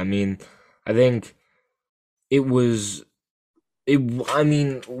 exactly. I mean, I think it was it. I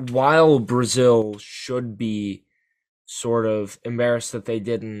mean, while Brazil should be sort of embarrassed that they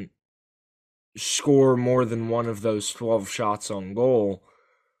didn't score more than one of those 12 shots on goal,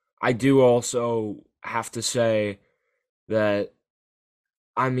 I do also have to say that,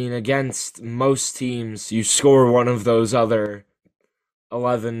 I mean, against most teams, you score one of those other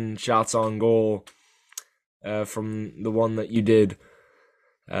 11 shots on goal from the one that you did.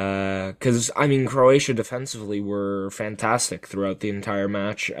 Because, I mean, Croatia defensively were fantastic throughout the entire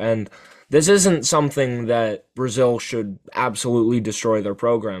match. And this isn't something that Brazil should absolutely destroy their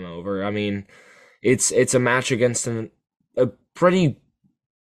program over. I mean, it's a match against a pretty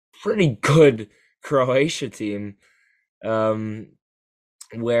good Croatia team, um,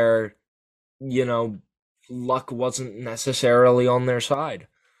 where, you know, luck wasn't necessarily on their side.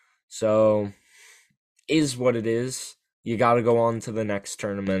 So, is what it is. You got to go on to the next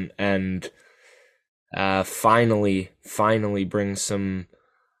tournament and finally bring some,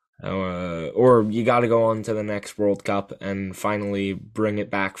 or you got to go on to the next World Cup and finally bring it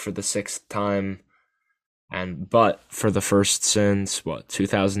back for the sixth time. But for the first since what,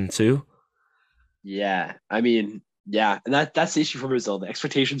 2002? Yeah, I mean, yeah, and that's the issue for Brazil. The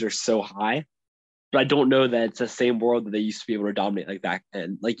expectations are so high, but I don't know that it's the same world that they used to be able to dominate like that.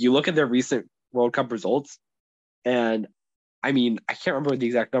 And like you look at their recent World Cup results, and I mean, I can't remember what the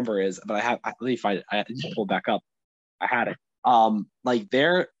exact number is, but let me find it. I just pulled back up. I had it. Like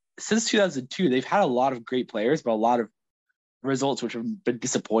they're since 2002, they've had a lot of great players, but a lot of results which have been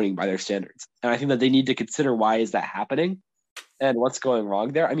disappointing by their standards. And I think that they need to consider why is that happening and what's going wrong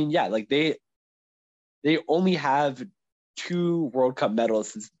there. I mean, yeah, like they only have two World Cup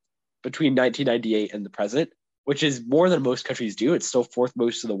medals since between 1998 and the present, which is more than most countries do. It's still fourth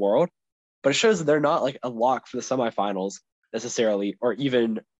most in the world, but it shows that they're not like a lock for the semifinals necessarily, or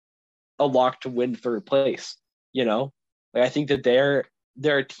even a lock to win third place. You know, like I think that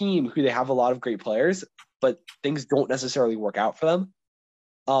they're a team who they have a lot of great players, but things don't necessarily work out for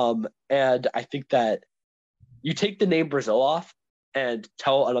them. And I think that you take the name Brazil off and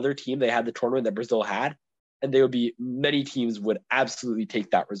tell another team they had the tournament that Brazil had, and they would be many teams would absolutely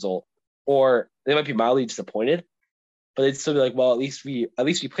take that result, or they might be mildly disappointed. but they'd still be like, well, at least we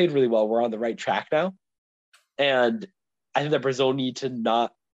played really well. We're on the right track now. And I think that Brazil need to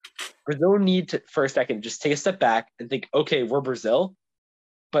for a second just take a step back and think, okay, we're Brazil,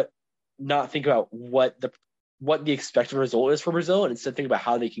 but not think about what the expected result is for Brazil, and instead think about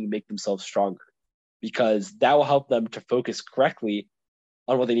how they can make themselves stronger, because that will help them to focus correctly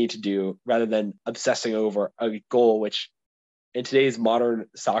on what they need to do rather than obsessing over a goal, which in today's modern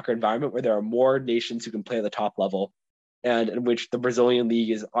soccer environment where there are more nations who can play at the top level and in which the Brazilian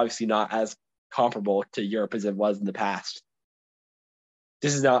league is obviously not as comparable to Europe as it was in the past.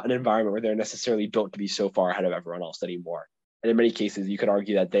 This is not an environment where they're necessarily built to be so far ahead of everyone else anymore. And in many cases, you could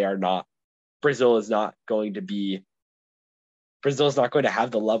argue that they are not. Brazil is not going to be. Brazil is not going to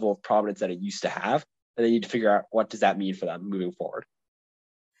have the level of prominence that it used to have, and they need to figure out what does that mean for them moving forward.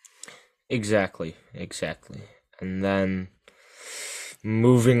 Exactly, exactly. And then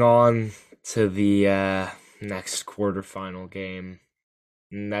moving on to the next quarterfinal game,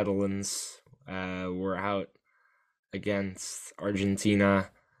 Netherlands were out against Argentina.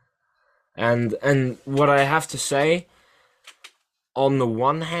 And what I have to say, on the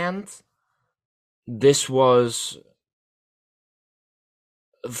one hand, this was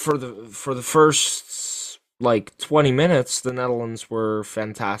for the first like 20 minutes, the Netherlands were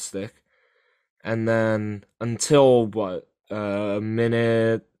fantastic. And then until what,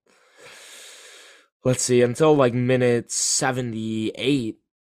 minute, let's see, until like minute 78,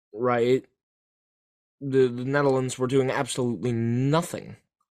 right? The Netherlands were doing absolutely nothing,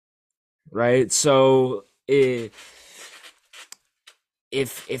 right? So if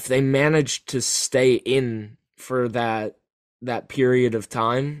they managed to stay in for that period of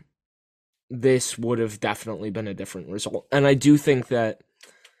time, this would have definitely been a different result. And I do think that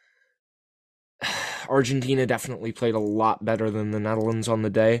Argentina definitely played a lot better than the Netherlands on the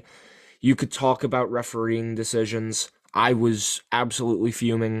day. You could talk about refereeing decisions. I was absolutely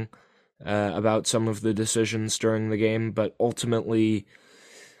fuming about some of the decisions during the game, but ultimately,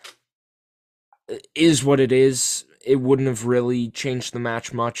 is what it is. It wouldn't have really changed the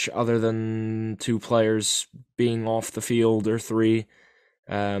match much other than two players being off the field or three.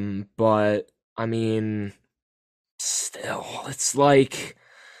 But I mean, still, it's like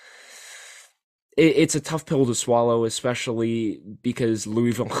it's a tough pill to swallow, especially because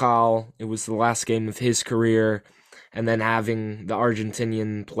Louis van Gaal, it was the last game of his career, and then having the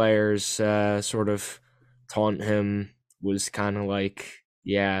Argentinian players sort of taunt him was kind of like,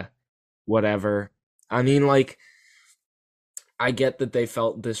 yeah, whatever. I mean, like, I get that they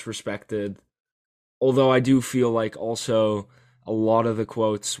felt disrespected, although I do feel like also a lot of the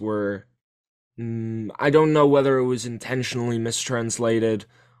quotes were. I don't know whether it was intentionally mistranslated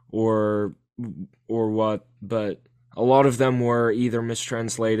or or what, but a lot of them were either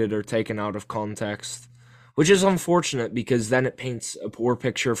mistranslated or taken out of context, which is unfortunate because then it paints a poor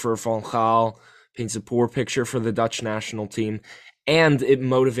picture for Van Gaal, paints a poor picture for the Dutch national team, and it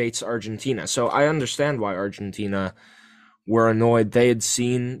motivates Argentina. So I understand why Argentina were annoyed. They had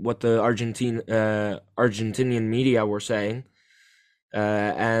seen what the Argentinian media were saying,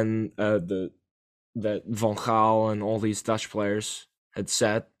 and the that Van Gaal and all these Dutch players had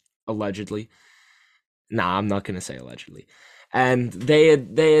said, allegedly. Nah, I'm not gonna say allegedly. And they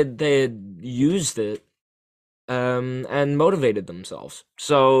had used it and motivated themselves.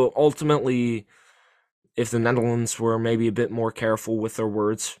 So ultimately, if the Netherlands were maybe a bit more careful with their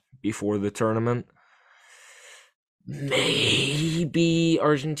words before the tournament, maybe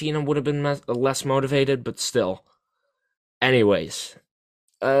Argentina would have been less motivated, but still. Anyways,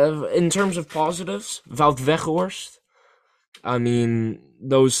 in terms of positives, Wout Weghorst, I mean,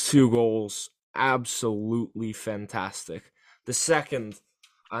 those two goals, absolutely fantastic. The second,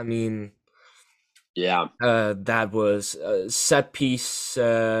 I mean, Yeah, that was a set piece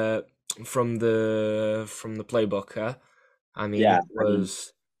from the playbook. Huh? I mean, yeah. it I mean,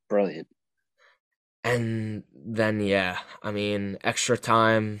 was, brilliant. and then yeah, I mean, extra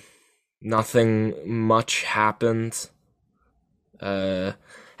time, nothing much happened. Uh,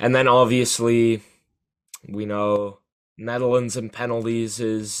 and then obviously we know Netherlands and penalties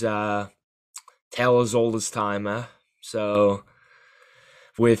is tale as old as time. So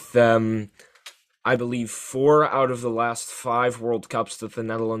with I believe 4 out of the last 5 World Cups that the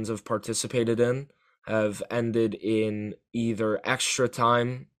Netherlands have participated in have ended in either extra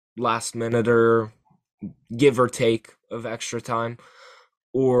time, last minute, or give or take of extra time,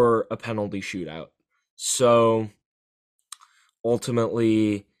 or a penalty shootout. So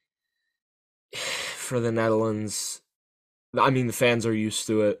ultimately, for the Netherlands, I mean the fans are used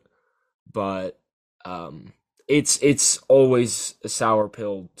to it, but um, it's always a sour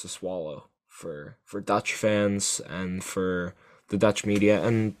pill to swallow for Dutch fans and for the Dutch media,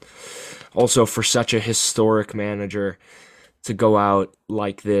 and also for such a historic manager to go out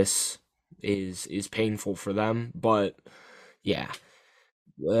like this is painful for them. But yeah,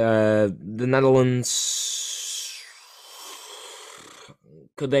 the Netherlands,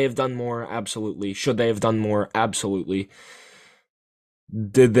 could they have done more? Absolutely. Should they have done more? Absolutely.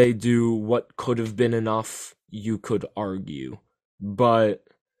 Did they do what could have been enough? You could argue, but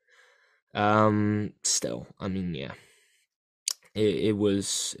still, I mean, yeah, it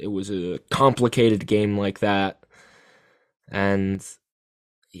was a complicated game like that, and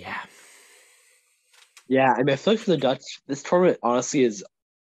yeah, Yeah, I mean, I feel like for the Dutch, this tournament honestly is,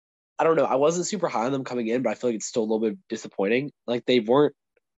 I don't know. I wasn't super high on them coming in, but I feel like it's still a little bit disappointing. Like they weren't.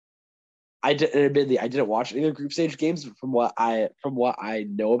 Admittedly, I didn't watch any of the group stage games. But from what I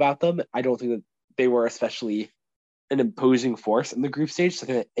know about them, I don't think that they were especially an imposing force in the group stage. So I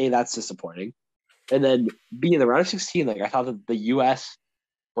think that, A, that's disappointing. And then B, in the round of 16, like I thought that the US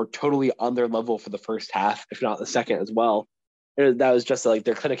were totally on their level for the first half, if not the second as well. And that was just like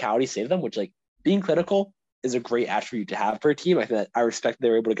their clinicality saved them, which like being clinical is a great attribute to have for a team. I think that I respect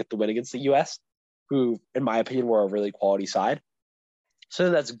they were able to get the win against the US, who, in my opinion, were a really quality side. So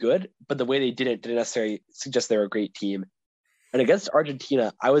that's good, but the way they didn't necessarily suggest they were a great team. And against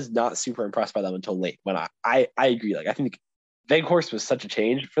Argentina, I was not super impressed by them until late. When I agree, like I think Veghorst was such a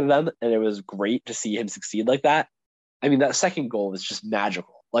change for them, and it was great to see him succeed like that. I mean, that second goal was just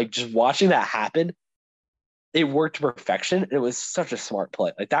magical. Like just watching that happen, it worked to perfection, and it was such a smart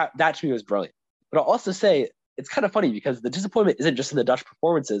play. Like that to me was brilliant. But I'll also say it's kind of funny because the disappointment isn't just in the Dutch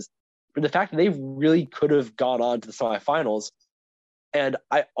performances, but the fact that they really could have gone on to the semifinals. And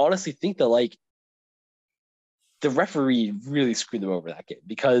I honestly think that like the referee really screwed them over that game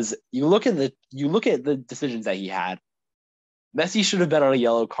because you look at the decisions that he had. Messi should have been on a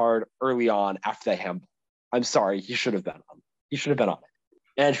yellow card early on after that handball. I'm sorry, he should have been on. He should have been on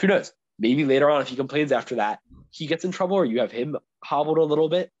it. And who knows? Maybe later on, if he complains after that, he gets in trouble, or you have him hobbled a little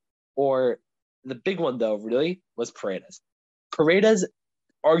bit. Or the big one though, really, was Paredes. Paredes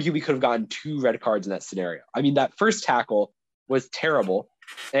arguably could have gotten two red cards in that scenario. I mean, that first tackle was terrible.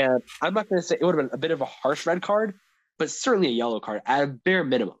 And I'm not going to say it would have been a bit of a harsh red card, but certainly a yellow card at a bare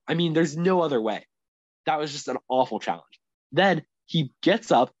minimum. I mean, there's no other way. That was just an awful challenge. Then he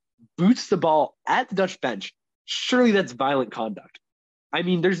gets up, boots the ball at the Dutch bench. Surely that's violent conduct. I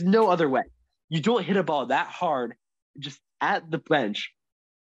mean, there's no other way. You don't hit a ball that hard just at the bench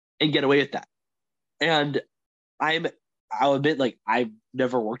and get away with that. And I'm I'll admit, like I've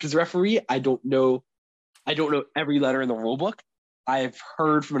never worked as a referee. I don't know every letter in the rule book. I've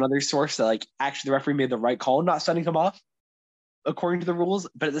heard from another source that like actually the referee made the right call not sending him off according to the rules.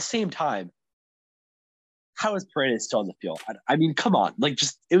 But at the same time, how is Paredes still on the field? I mean, come on, like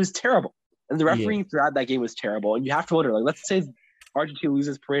just it was terrible. And the yeah, refereeing throughout that game was terrible. And you have to wonder, like, let's say Argentina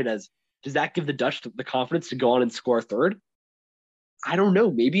loses Paredes, does that give the Dutch the confidence to go on and score a third? I don't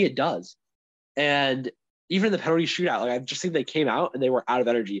know. Maybe it does. And even in the penalty shootout, like I just think they came out and they were out of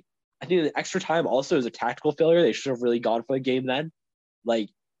energy. I think the extra time also is a tactical failure. They should have really gone for the game then. Like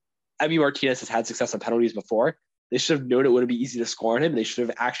Emi Martinez has had success on penalties before. They should have known it wouldn't be easy to score on him. They should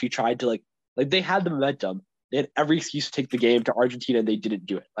have actually tried to like they had the momentum. They had every excuse to take the game to Argentina and they didn't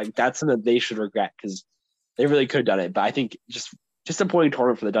do it. Like that's something that they should regret because they really could have done it. But I think just disappointing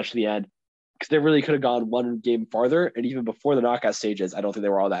tournament for the Dutch at the end because they really could have gone one game farther. And even before the knockout stages, I don't think they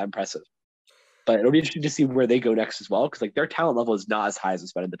were all that impressive. But it'll be interesting to see where they go next as well because like their talent level is not as high as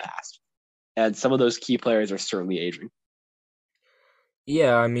it's been in the past, and some of those key players are certainly aging.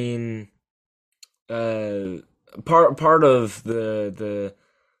 yeah. I mean, uh, part of the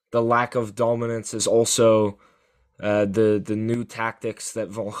lack of dominance is also the new tactics that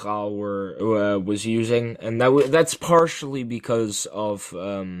Van Gaal was using, and that's partially because of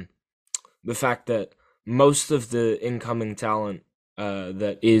the fact that most of the incoming talent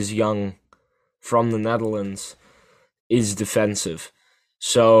that is young from the Netherlands is defensive.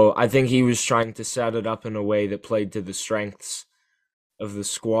 So I think he was trying to set it up in a way that played to the strengths of the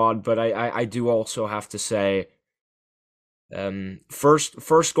squad. But I do also have to say,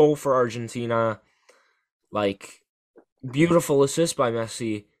 first goal for Argentina, like beautiful assist by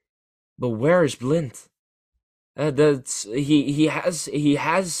Messi, but where is Blind? That's he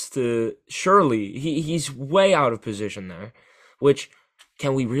has to surely he's way out of position there, which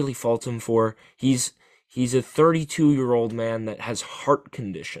can we really fault him for? He's a 32-year-old man that has heart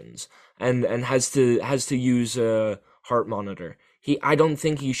conditions and has to use a heart monitor. I don't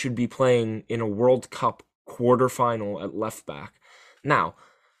think he should be playing in a World Cup quarterfinal at left back. Now,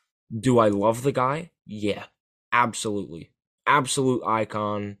 do I love the guy? Yeah, absolutely. Absolute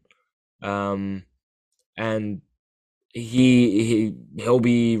icon. Um, and he'll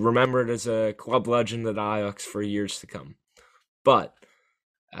be remembered as a club legend at Ajax for years to come. But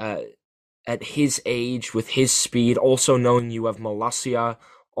uh, at his age, with his speed, also knowing you have Malacia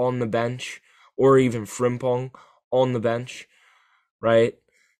on the bench or even Frimpong on the bench, right?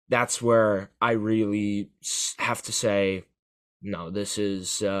 That's where I really have to say, no, this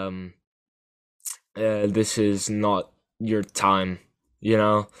is not your time, you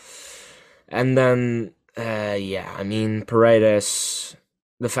know. And then, yeah, I mean, Paredes,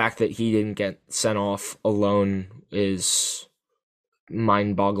 the fact that he didn't get sent off alone is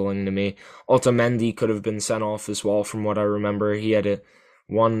mind-boggling to me. Otamendi could have been sent off as well, from what I remember. He had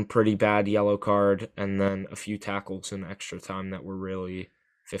one pretty bad yellow card and then a few tackles in extra time that were really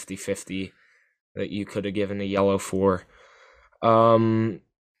 50-50 that you could have given a yellow for. Um,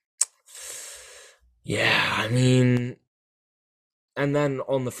 yeah, I mean, and then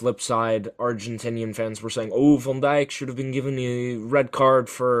on the flip side, Argentinian fans were saying, "Oh, Van Dijk should have been given a red card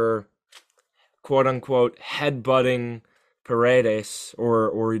for quote unquote headbutting Paredes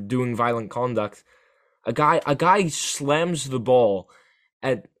or doing violent conduct." A guy slams the ball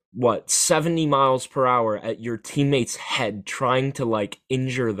at what 70 miles per hour at your teammate's head, trying to like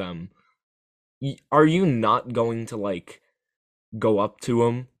injure them. Are you not going to like go up to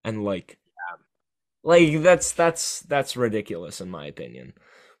him and like that's ridiculous in my opinion,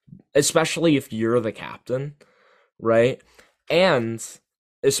 especially if you're the captain, right? And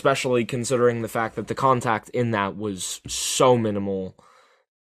especially considering the fact that the contact in that was so minimal.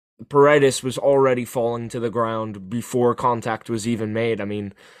 Paredes was already falling to the ground before contact was even made. I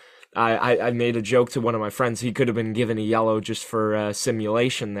mean, I made a joke to one of my friends. He could have been given a yellow just for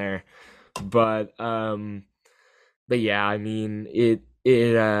simulation there, but yeah, I mean it.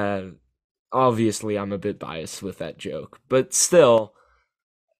 Obviously, I'm a bit biased with that joke, but still,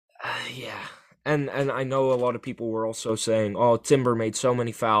 yeah. And I know a lot of people were also saying, "Oh, Timber made so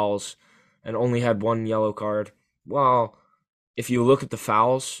many fouls and only had one yellow card." Well, if you look at the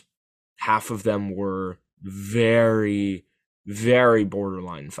fouls, half of them were very, very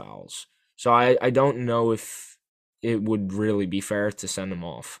borderline fouls. So I don't know if it would really be fair to send him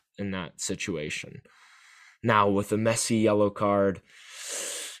off in that situation. Now with a Messi yellow card,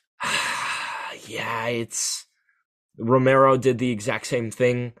 yeah, it's Romero did the exact same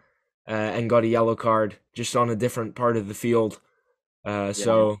thing and got a yellow card just on a different part of the field.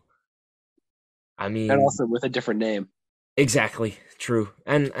 Yeah. So I And mean, also with a different name. exactly true.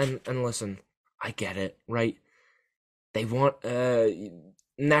 And listen, I get it, right? They want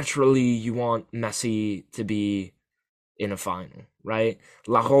naturally you want Messi to be in a final, right?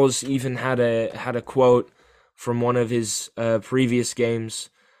 La Rose even had a quote from one of his previous games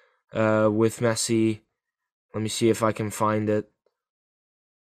with Messi. Let me see if I can find it.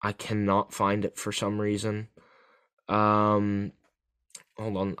 I cannot find it for some reason. Um,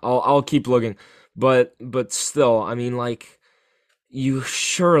 hold on. I'll keep looking. But still, I mean, like, you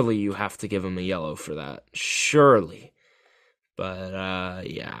have to give him a yellow for that. Surely. But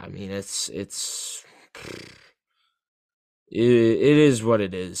yeah, I mean it is what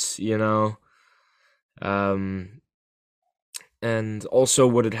it is, you know. Um, and also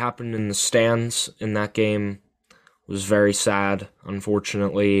what had happened in the stands in that game was very sad.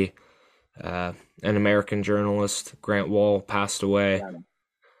 Unfortunately, uh, an American journalist, Grant Wall, passed away. Yeah.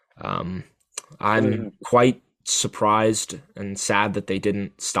 Um, It I'm was, quite surprised and sad that they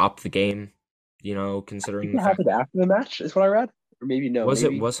didn't stop the game, you know, I think considering the it fact. happened after the match, is what I read. Or maybe no,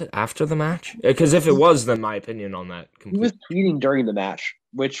 maybe Was it after the match? Because if it was, then my opinion on that he was completely. tweeting during the match,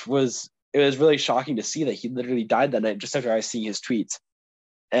 which was it was really shocking to see that he literally died that night just after I was seeing his tweets.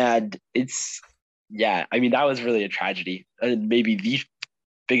 And it's yeah, I mean that was really a tragedy. And maybe the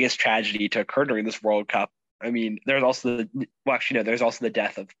biggest tragedy to occur during this World Cup. I mean, there's also actually no, there's also the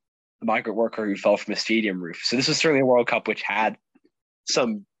death of the migrant worker who fell from a stadium roof. So this was certainly a World Cup which had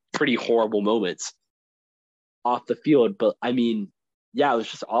some pretty horrible moments off the field. But I mean, yeah, it was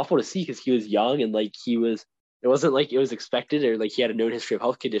just awful to see because he was young and like he was. It wasn't like it was expected or like he had a known history of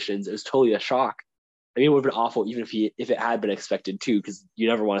health conditions. It was totally a shock. I mean, it would have been awful even if it had been expected too, because you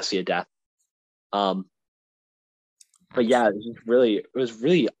never want to see a death. Um, but yeah, it was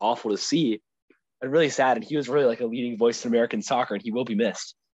really awful to see and really sad. And he was really like a leading voice in American soccer, and he will be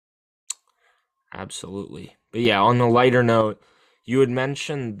missed. Absolutely. But yeah, on a lighter note, you had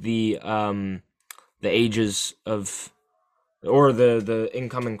mentioned the ages of or the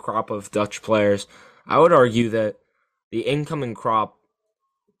incoming crop of Dutch players. I would argue that the incoming crop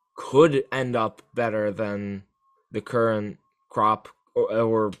could end up better than the current crop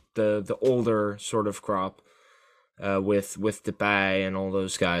or the older sort of crop with Depay and all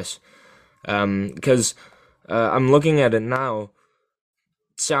those guys. Because I'm looking at it now.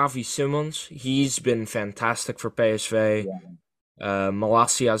 Xavi Simons, he's been fantastic for PSV. Yeah.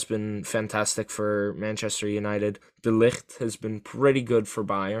 Malacia has been fantastic for Manchester United. De Ligt has been pretty good for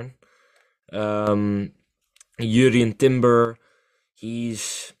Bayern. Um, Jurien Timber,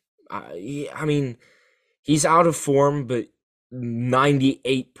 I mean, he's out of form, but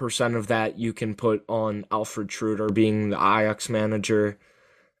 98% of that you can put on Alfred Schroeder being the Ajax manager.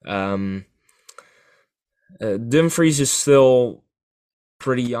 Um, Dumfries is still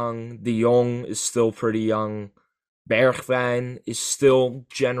pretty young. De Jong is still pretty young. Bergwijn is still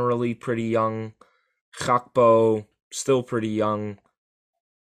generally pretty young. Gakpo still pretty young.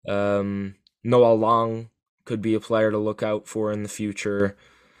 Noah Long could be a player to look out for in the future.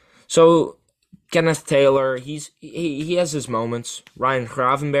 So Kenneth Taylor, he has his moments. Ryan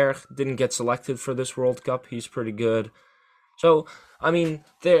Gravenberg didn't get selected for this World Cup. He's pretty good. So I mean,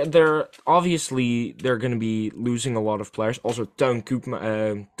 they're obviously they're going to be losing a lot of players. Also, Teun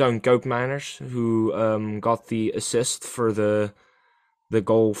Koopmeiners, who got the assist for the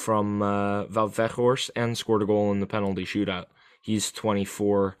goal from Wout Weghorst and scored a goal in the penalty shootout. He's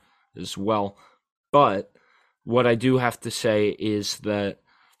 24 as well. But what I do have to say is that,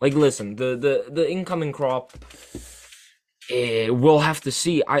 like, listen, the incoming crop, we'll have to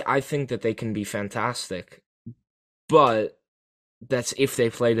see. I think that they can be fantastic, but that's if they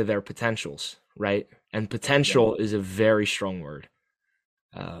play to their potentials, right? And potential is a very strong word,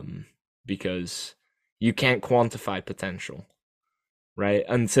 because you can't quantify potential, right?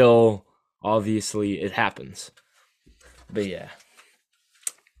 Until obviously it happens. But yeah.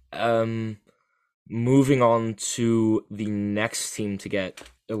 Um, Moving on to the next team to get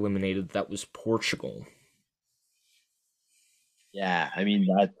eliminated, that was Portugal. Yeah, I mean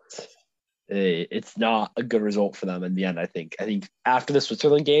it's not a good result for them in the end. I think after the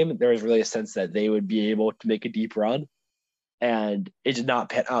Switzerland game, there was really a sense that they would be able to make a deep run, and it did not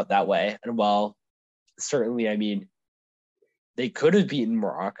pan out that way. And while certainly, I mean, they could have beaten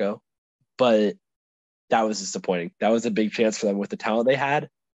Morocco, but that was disappointing. That was a big chance for them with the talent they had.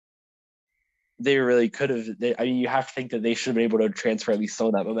 They really could have. I mean, you have to think that they should have been able to transfer at least some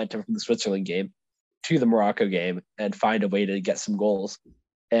of that momentum from the Switzerland game to the Morocco game and find a way to get some goals.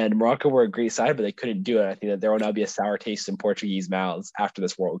 And Morocco were a great side, but they couldn't do it. I think that there will now be a sour taste in Portuguese mouths after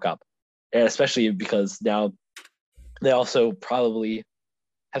this World Cup, and especially because now they also probably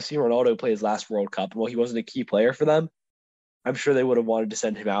have seen Ronaldo play his last World Cup. And while he wasn't a key player for them, I'm sure they would have wanted to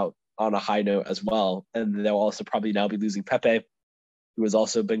send him out on a high note as well. And they'll also probably now be losing Pepe, who has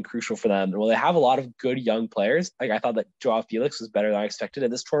also been crucial for them. And while they have a lot of good young players, like I thought that Joao Felix was better than I expected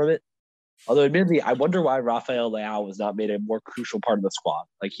in this tournament. Although, admittedly, I wonder why Rafael Leao was not made a more crucial part of the squad.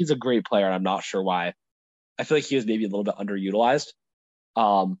 Like, he's a great player, and I'm not sure why. I feel like he was maybe a little bit underutilized.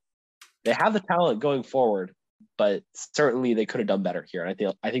 Um, they have the talent going forward, but certainly they could have done better here.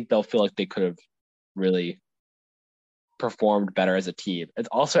 And I think they'll feel like they could have really performed better as a team. It's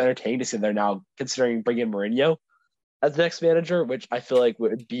also entertaining to see they're now considering bringing Mourinho as the next manager, which I feel like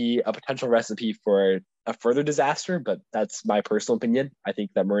would be a potential recipe for a further disaster. But that's my personal opinion. I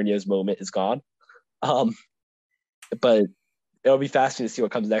think that Mourinho's moment is gone. Um, but it'll be fascinating to see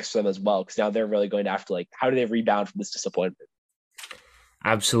what comes next for them as well, because now they're really going to have to, like, how do they rebound from this disappointment?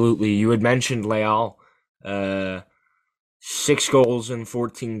 Absolutely. You had mentioned Leal. Uh, 6 goals in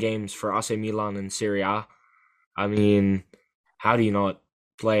 14 games for AC Milan in Serie A. I mean, how do you not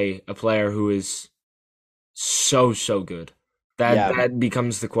play a player who is so good? That Yeah, that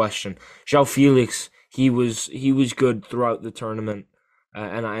becomes the question. João Felix, he was good throughout the tournament,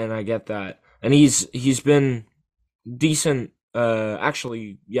 and I get that, and he's been decent.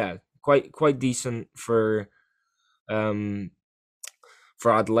 Actually, yeah, quite decent um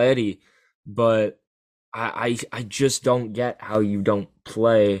for Atleti, but I just don't get how you don't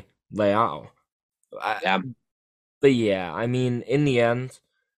play Leao. I, yeah, but yeah, I mean, in the end,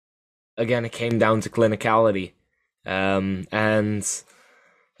 again, it came down to clinicality, and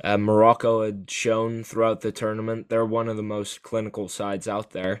Morocco had shown throughout the tournament they're one of the most clinical sides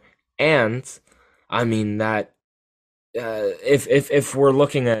out there, and I mean that if we're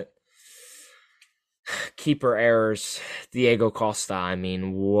looking at keeper errors, Diego Costa, I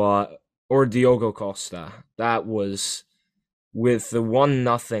mean, what, or Diogo Costa, that was with the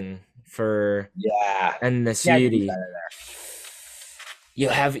 1-0 for yeah, En yeah. To do Nasiri. better.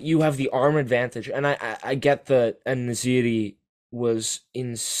 You have the arm advantage, and I get that En Nasiri was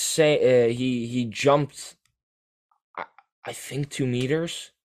insane. He jumped, I, I think 2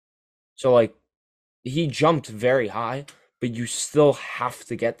 meters. So like he jumped very high, but you still have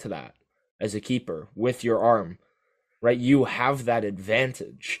to get to that as a keeper with your arm, right? You have that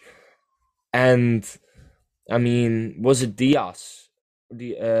advantage. And I mean, was it Diaz?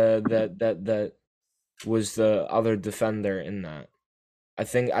 That was the other defender in that. I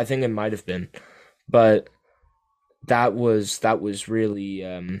think it might have been, but that was really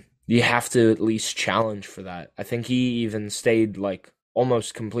you have to at least challenge for that. I think he even stayed like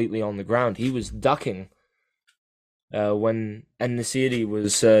almost completely on the ground. He was ducking when City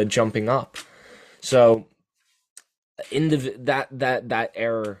was jumping up. So that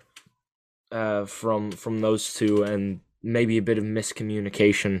error from those two and maybe a bit of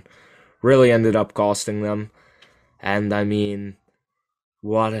miscommunication really ended up costing them. And I mean,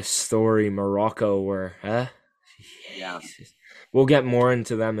 what a story Morocco were, huh? Yeah. Jesus. We'll get more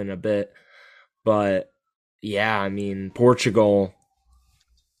into them in a bit, but yeah, I mean, Portugal,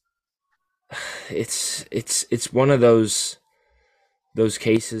 it's one of those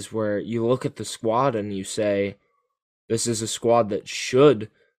cases where you look at the squad and you say this is a squad that should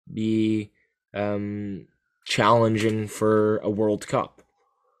be um, challenging for a World Cup,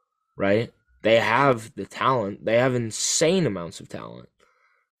 right? They have the talent, they have insane amounts of talent,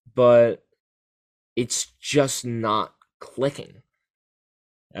 but it's just not clicking.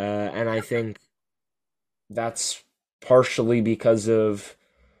 And I think that's partially because of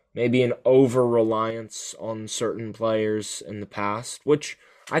maybe an over reliance on certain players in the past, which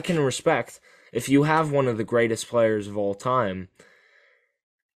I can respect. If you have one of the greatest players of all time,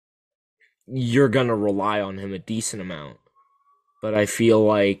 you're going to rely on him a decent amount. But I feel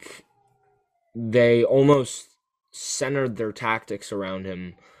like they almost centered their tactics around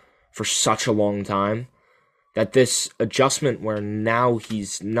him for such a long time that this adjustment where now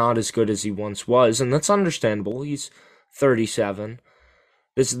he's not as good as he once was, and that's understandable. He's 37.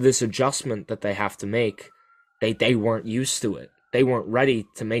 This adjustment that they have to make, they weren't used to it. They weren't ready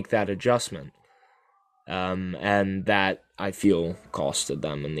to make that adjustment. And that I feel costed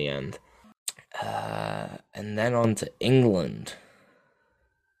them in the end. And then on to England.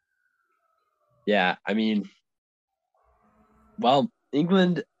 Yeah. I mean, well,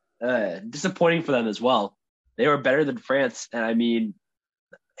 England, disappointing for them as well. They were better than France, and I mean,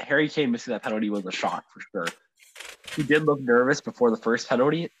 Harry Kane missing that penalty was a shock for sure. He did look nervous before the first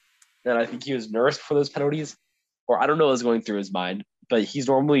penalty, and I think he was nervous for those penalties, or I don't know what was going through his mind. But he's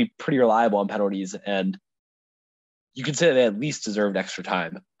normally pretty reliable on penalties, and you could say they at least deserved extra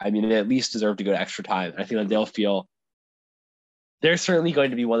time. I mean, they at least deserve to go to extra time. I think that they'll feel they're certainly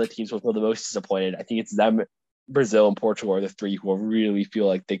going to be one of the teams who will feel the most disappointed. I think it's them, Brazil, and Portugal are the three who will really feel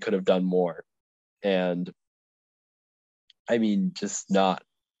like they could have done more. And I mean, just not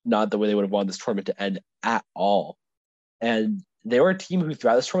the way they would have wanted this tournament to end at all. And they were a team who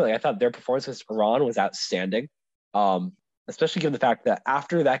throughout this tournament, like, I thought their performance against Iran was outstanding. Especially given the fact that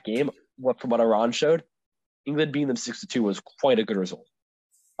after that game, from what Iran showed, England beating them 6-2 was quite a good result.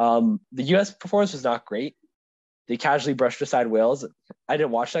 The U.S. performance was not great. They casually brushed aside Wales. I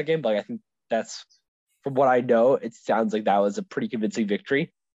didn't watch that game, but I think that's, from what I know, it sounds like that was a pretty convincing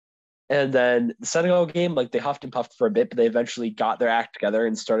victory. And then the Senegal game, like, they huffed and puffed for a bit, but they eventually got their act together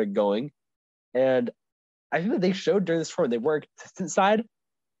and started going. And I think that they showed during this tournament they weren't a consistent side,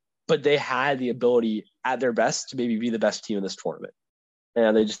 but they had the ability at their best to maybe be the best team in this tournament.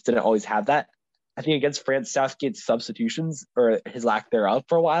 And they just didn't always have that. I think against France, Southgate's substitutions, or his lack thereof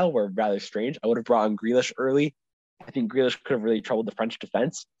for a while, were rather strange. I would have brought on Grealish early. I think Grealish could have really troubled the French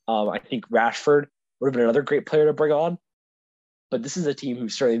defense. I think Rashford would have been another great player to bring on. But this is a team who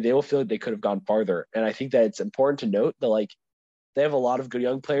certainly they will feel like they could have gone farther. And I think that it's important to note that, like, they have a lot of good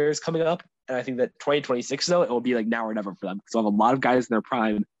young players coming up. And I think that 2026, though, it will be like now or never for them, because they'll have a lot of guys in their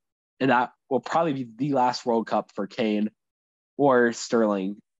prime. And that will probably be the last World Cup for Kane or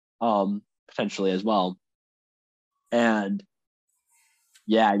Sterling, potentially as well. And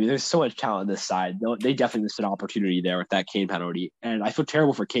yeah, I mean, there's so much talent on this side. They definitely missed an opportunity there with that Kane penalty. And I feel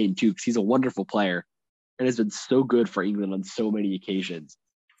terrible for Kane, too, because he's a wonderful player and has been so good for England on so many occasions.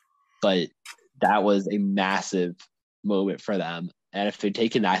 But that was a massive moment for them. And if they'd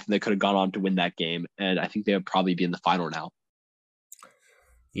taken that, I think they could have gone on to win that game. And I think they would probably be in the final now.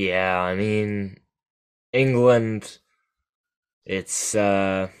 Yeah, I mean, England, it's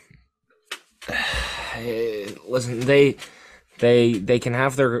listen, they can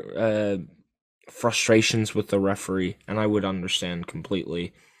have their frustrations with the referee, and I would understand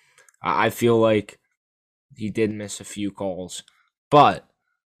completely. I feel like he did miss a few calls, but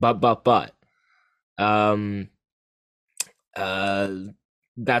but um uh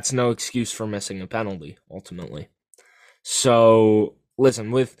that's no excuse for missing a penalty ultimately. So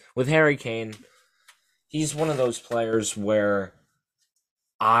listen, with Harry Kane, he's one of those players where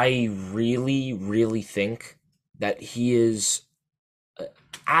I really think that he is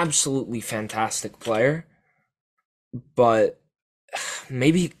absolutely fantastic player, but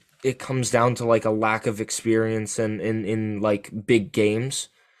maybe it comes down to like a lack of experience in like big games.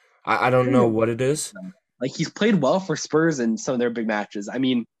 I don't know what it is. Like he's played well for Spurs in some of their big matches. I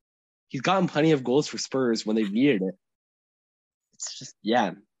mean, he's gotten plenty of goals for Spurs when they've needed it. It's just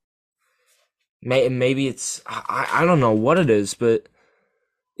yeah, Maybe it's I don't know what it is, but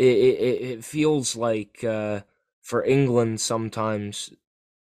it feels like for England sometimes.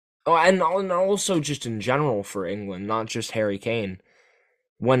 Oh, and also just in general for England, not just Harry Kane.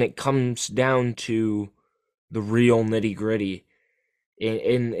 When it comes down to the real nitty gritty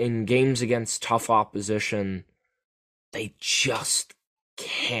in games against tough opposition, they just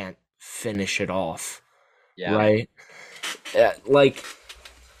can't finish it off, yeah. right? Like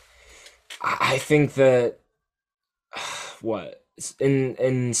I think that what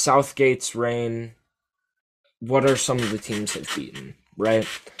in Southgate's reign, what are some of the teams they've beaten, right?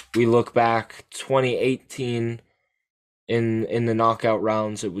 We look back 2018 in the knockout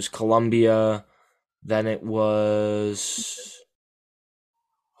rounds, it was Colombia, then it was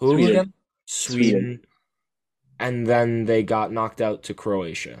who Sweden, again? Sweden. Sweden, and then they got knocked out to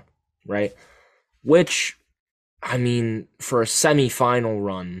Croatia, right? Which I mean, for a semi-final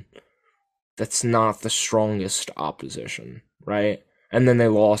run, that's not the strongest opposition, right? And then they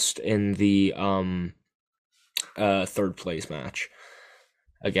lost in the third place match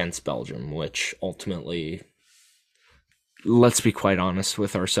against Belgium, which ultimately, let's be quite honest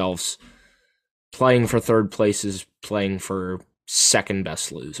with ourselves, playing for third place is playing for second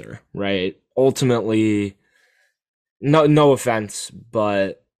best loser, right? Ultimately, no offense,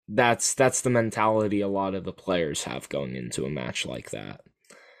 but that's the mentality a lot of the players have going into a match like that.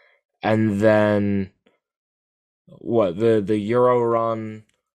 And then what the Euro run,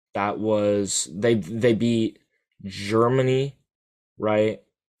 that was they beat Germany, right?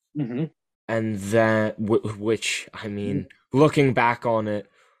 Mm-hmm. And then which I mean, looking back on it,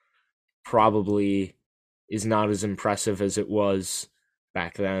 probably is not as impressive as it was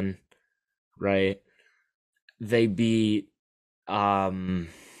back then, right? They beat um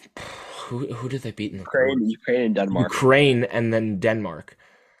who did they beat in the quarters? Ukraine and Denmark. Ukraine and then Denmark.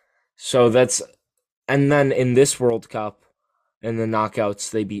 So that's and then in this World Cup in the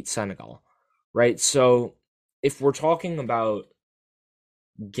knockouts they beat Senegal. Right? So if we're talking about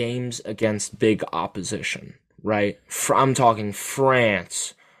games against big opposition, right? I'm talking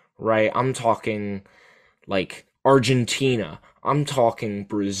France, right? I'm talking like Argentina. I'm talking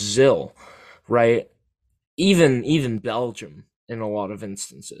Brazil, right? Even Belgium in a lot of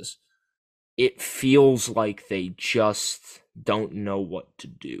instances. It feels like they just don't know what to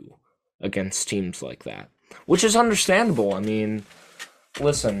do against teams like that, which is understandable. I mean,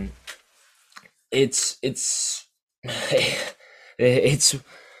 listen, it's it's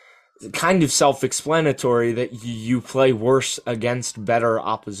kind of self-explanatory that you play worse against better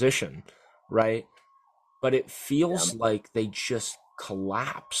opposition, right? But it Yeah. feels like they just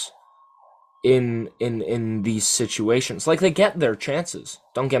collapse in these situations. Like they get their chances.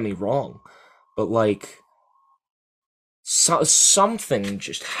 Don't get me wrong, but like something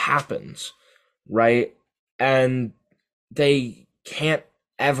just happens, right? And they can't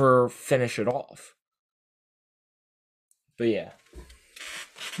ever finish it off. But yeah,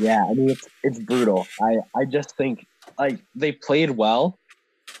 Yeah, I mean it's brutal. I just think like they played well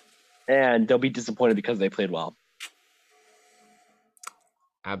and they'll be disappointed because they played well.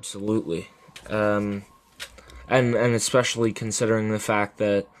 absolutely. Um, and especially considering the fact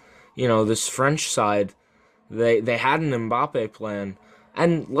that this French side they had an Mbappe plan,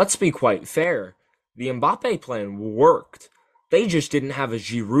 and let's be quite fair, the Mbappe plan worked. They just didn't have a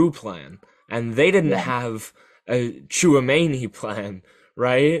Giroud plan, and they didn't Yeah. have a Chouameni plan,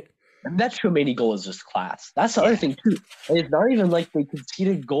 right? And that Tchouaméni goal is just class. That's the other Yeah, thing too. And it's not even like they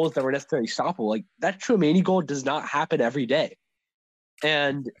conceded goals that were necessarily stoppable. Like that Tchouaméni goal does not happen every day.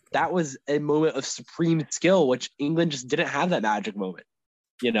 And that was a moment of supreme skill, which England just didn't have that magic moment,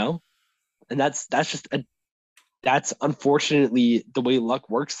 you know? And that's unfortunately the way luck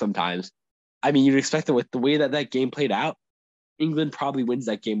works sometimes. I mean, you'd expect that with the way that that game played out, England probably wins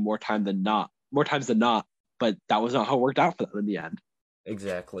that game more times than not. But that was not how it worked out for them in the end.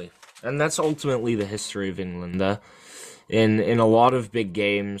 exactly. And that's ultimately the history of England. In a lot of big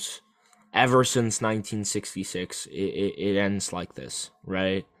games, ever since 1966, it ends like this,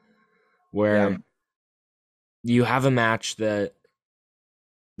 right? Yeah, Where you have a match that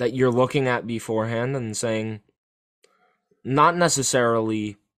you're looking at beforehand and saying, not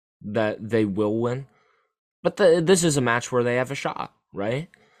necessarily that they will win, but this is a match where they have a shot, right?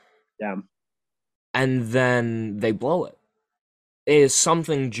 yeah, And then they blow it. is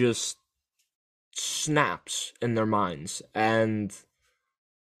something just snaps in their minds, and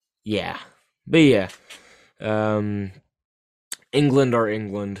yeah, but yeah, um, England are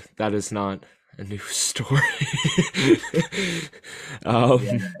England. That is not a new story. Yeah. um,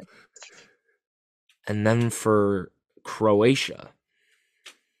 and then for Croatia,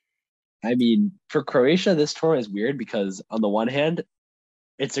 I mean, for Croatia, this tournament is weird because on the one hand,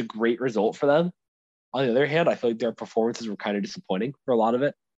 it's a great result for them. On the other hand, I feel like their performances were kind of disappointing for a lot of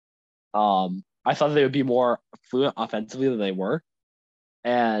it. I thought they would be more fluent offensively than they were,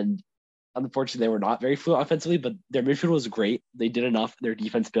 and unfortunately, they were not very fluent offensively. But their midfield was great. They did enough. Their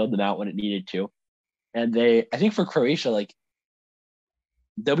defense bailed them out when it needed to, and I think for Croatia, like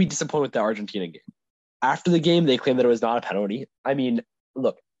they'll be disappointed with the Argentina game. After the game, they claimed that it was not a penalty. I mean,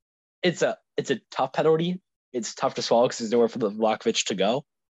 look, it's a tough penalty. It's tough to swallow because there's nowhere for the Vlahovic to go.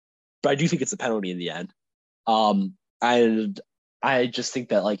 But I do think it's a penalty in the end. Um, and I just think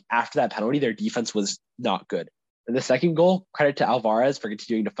that like after that penalty, their defense was not good. And the second goal, credit to Alvarez for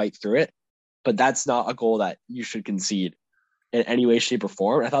continuing to fight through it, but that's not a goal that you should concede in any way, shape, or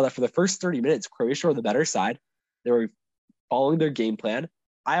form. I thought that for the first 30 minutes, Croatia were the better side. They were following their game plan.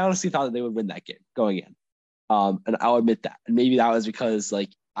 I honestly thought that they would win that game going in. And I'll admit that. And maybe that was because like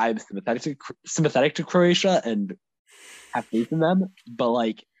I'm sympathetic to Croatia and have faith in them. But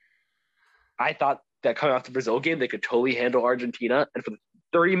like I thought that coming off the Brazil game, they could totally handle Argentina. And for the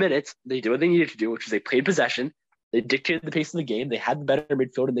 30 minutes, they did what they needed to do, which is they played possession. They dictated the pace of the game. They had the better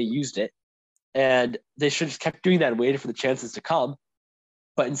midfield and they used it. And they should have just kept doing that and waited for the chances to come.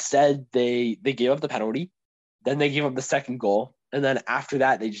 But instead, they gave up the penalty. Then they gave up the second goal. And then after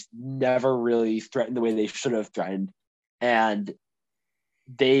that, they just never really threatened the way they should have threatened. And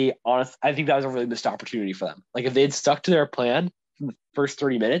I think that was a really missed opportunity for them. Like if they had stuck to their plan from the first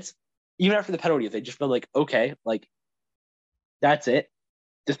 30 minutes, even after the penalty, if they'd just been like, okay, like that's it.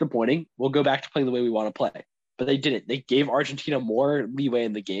 Disappointing. We'll go back to playing the way we want to play. But they didn't. They gave Argentina more leeway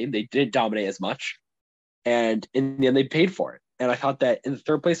in the game. They didn't dominate as much. And in the end, they paid for it. And I thought that in the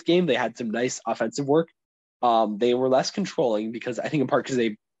third place game, they had some nice offensive work. They were less controlling because I think in part because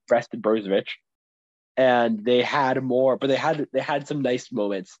they rested Brozovic and they had more, but they had some nice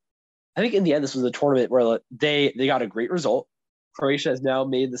moments. I think in the end, this was a tournament where they got a great result. Croatia has now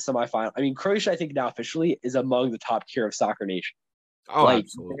made the semifinal. I mean, Croatia, I think now officially is among the top tier of soccer nation. oh, Like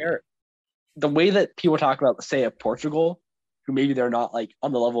absolutely. they're the way that people talk about, say, a Portugal, who maybe they're not like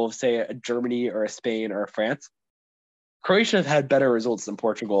on the level of say a Germany or a Spain or a France. Croatia have had better results than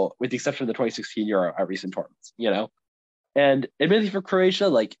Portugal, with the exception of the 2016 Euro at recent tournaments. And admittedly for Croatia,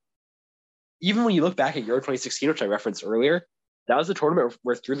 like even when you look back at Euro 2016, which I referenced earlier, that was the tournament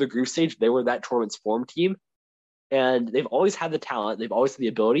where through the group stage they were that tournament's form team, and they've always had the talent, they've always had the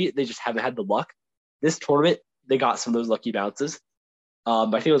ability, they just haven't had the luck. This tournament, they got some of those lucky bounces. But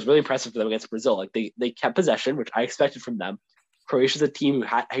I think it was really impressive for them against Brazil. Like they kept possession, which I expected from them. Croatia's a team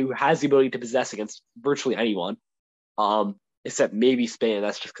who has the ability to possess against virtually anyone, except maybe Spain.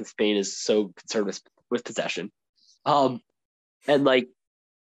 That's just because Spain is so concerned with possession. Um, and like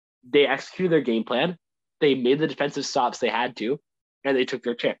they executed their game plan. They made the defensive stops they had to, and they took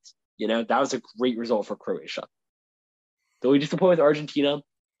their chance. That was a great result for Croatia. Though we disappointed with Argentina,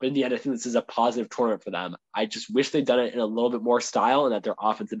 but in the end, I think this is a positive tournament for them. I just wish they'd done it in a little bit more style and that their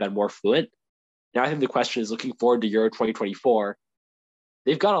offense had been more fluent. Now I think the question is looking forward to Euro 2024.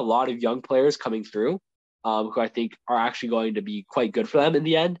 They've got a lot of young players coming through who I think are actually going to be quite good for them in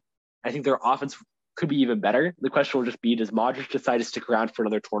the end. I think their offense could be even better. The question will just be, does Modric decide to stick around for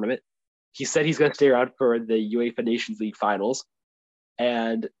another tournament? He said he's going to stay around for the UEFA Nations League finals.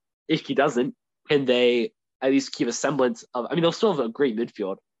 And if he doesn't, can they at least keep a semblance of, I mean, they'll still have a great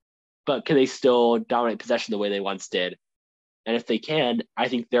midfield, but can they still dominate possession the way they once did? And if they can, I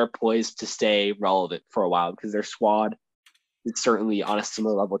think they're poised to stay relevant for a while because their squad is certainly on a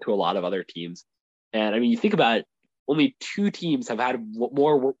similar level to a lot of other teams. And I mean, you think about it, only two teams have had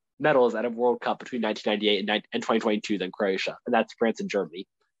more medals out of World Cup between 1998 and 2022 than Croatia, and that's France and Germany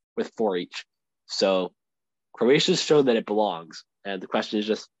with four each. So Croatia's shown that it belongs. And the question is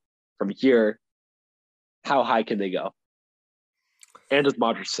just from here, how high can they go? And does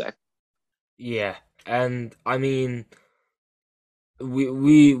Modric say? Yeah, and I mean,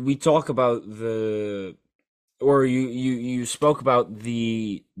 we talk about or you spoke about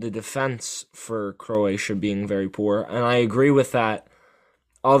the defense for Croatia being very poor, and I agree with that.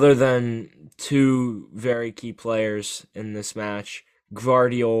 Other than two very key players in this match,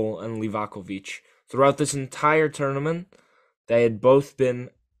 Gvardiol and Livakovic, throughout this entire tournament, they had both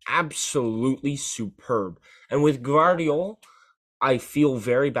been absolutely superb. And with Gvardiol, I feel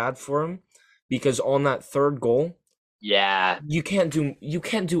very bad for him because on that third goal, Yeah, You can't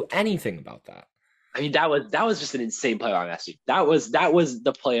do anything about that. I mean that was just an insane play by Messi. That was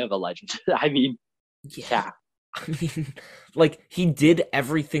the play of a legend. I mean, Yeah. yeah, I mean, like he did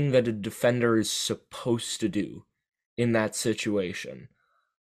everything that a defender is supposed to do in that situation.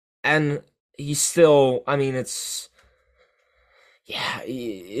 And he still, I mean, yeah,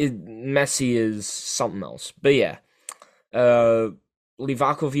 Messi is something else. But yeah, uh,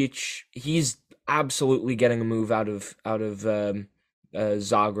 Livakovic, he's absolutely getting a move out of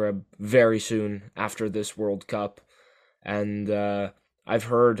Zagreb very soon after this World Cup, and I've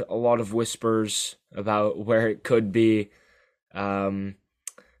heard a lot of whispers about where it could be. Um,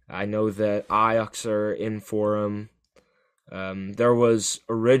 I know that Ajax are in for him. There was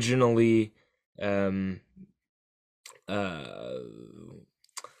originally um, uh,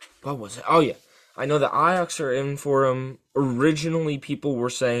 what was it? Oh yeah, I know that Ajax are in for him. Originally, people were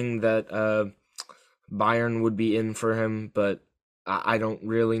saying that Bayern would be in for him, but I don't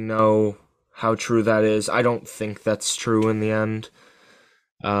really know how true that is. I don't think that's true in the end.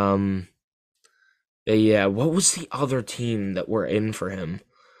 Um, yeah, what was the other team that were in for him?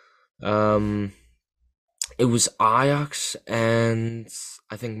 Um, it was Ajax and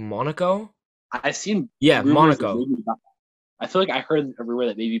I think Monaco. I've seen Yeah, rumors that Monaco. maybe I feel like I heard a rumor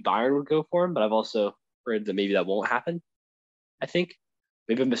that maybe Bayern would go for him, but I've also heard that maybe that won't happen. I think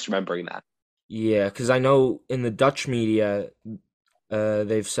maybe I'm misremembering that. Yeah, because I know in the Dutch media,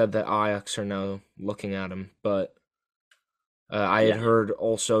 they've said that Ajax are now looking at him, but I had Yeah, heard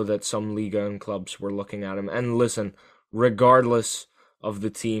also that some Liga and clubs were looking at him. And listen, regardless of the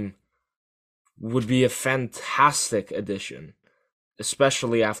team, would be a fantastic addition,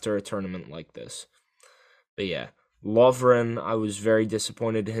 especially after a tournament like this. But yeah, Lovren, I was very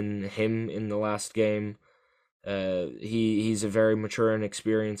disappointed in him in the last game. He's a very mature and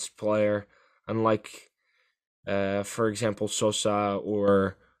experienced player, unlike for example Sosa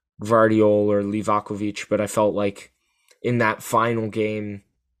or Gvardiol or Livakovic. But I felt like in that final game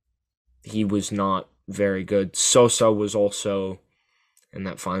he was not very good. Sosa was also in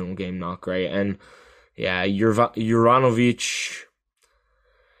that final game not great, and yeah, Juranovic.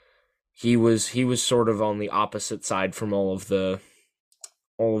 He was sort of on the opposite side from all of the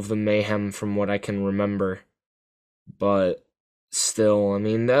mayhem from what I can remember. But still, I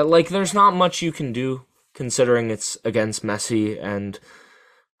mean, like there's not much you can do considering it's against Messi and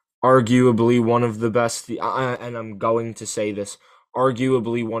arguably one of the best. And I'm going to say this,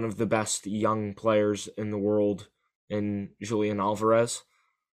 arguably one of the best young players in the world in Julian Alvarez.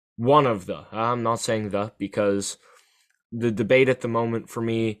 One of the. I'm not saying the because the debate at the moment for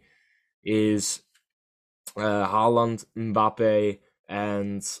me is Haaland, Mbappe,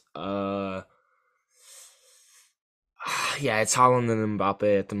 and yeah, it's Haaland and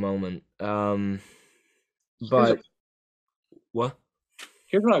Mbappe at the moment. here's a, But what?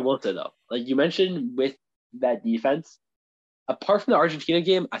 here's what I will say though. Like you mentioned with that defense, apart from the Argentina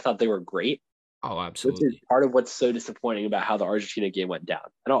game, I thought they were great, Oh, which is absolutely. part of what's so disappointing about how the Argentina game went down.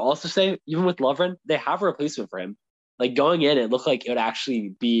 And I'll also say, even with Lovren, they have a replacement for him. Like going in, it looked like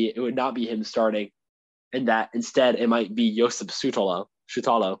it would not be him starting, and that instead it might be Josip Sutalo.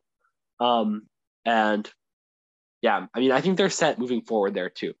 Um, and yeah, I mean, I think they're set moving forward there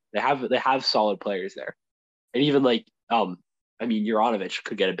too. They have solid players there, and even like I mean, Juranovic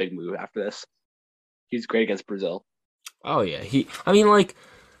could get a big move after this. He's great against Brazil. Oh yeah, I mean, like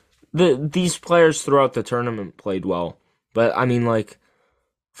these players throughout the tournament played well, but I mean, like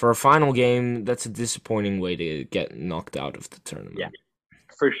for a final game, that's a disappointing way to get knocked out of the Yeah, tournament.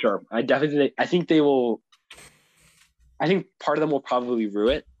 for sure. I think they will. I think part of them will probably rue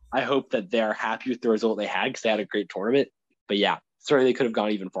it. I hope that they're happy with the result they had because they had a great tournament. But yeah, certainly they could have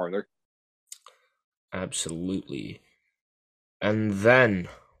gone even farther. Absolutely. And then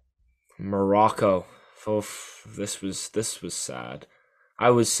Morocco. Oof, this was sad. I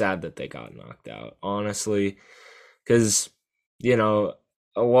was sad that they got knocked out, honestly, because you know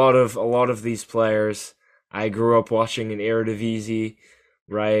a lot of these players I grew up watching in Eredivisie,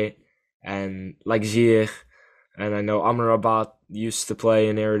 right? And like Ziyech, and I know Amrabat used to play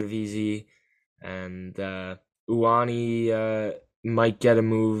in Eredivisie, and Uani might get a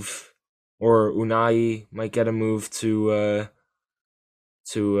move, or Unai might get a move to a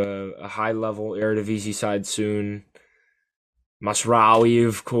high level Eredivisie side soon. Masraoui,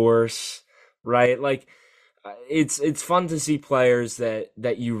 of course, right? Like it's fun to see players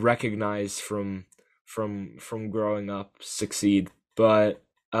that you recognize from growing up succeed.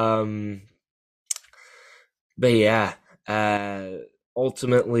 Um but yeah,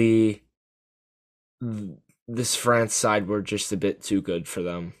 ultimately this France side were just a bit too good for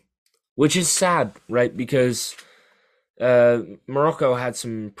them, which is sad, right? Because Morocco had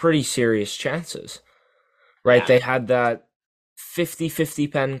some pretty serious chances, right? Yeah. They had that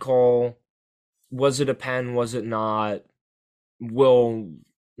 50-50 pen call. Was it a pen? Was it not? We'll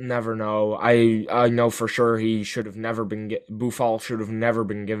never know. I know for sure he should have never been Boufal should have never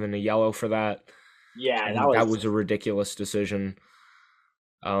been given a yellow for that. Yeah, I that think that was was a ridiculous decision.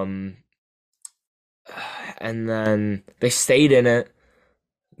 Um, and then they stayed in it.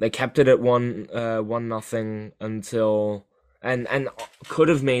 They kept it at 1-0 until and could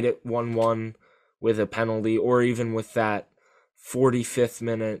have made it 1-1 with a penalty or even with that 45th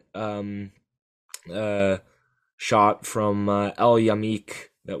minute uh shot from El Yamik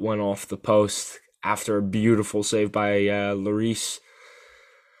that went off the post after a beautiful save by Lloris.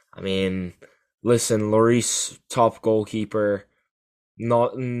 I mean, listen, Lloris, top goalkeeper.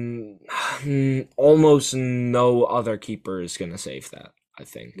 Not almost no other keeper is gonna save that, I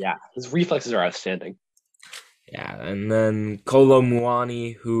think. yeah. His reflexes are outstanding. Yeah, and then Kolo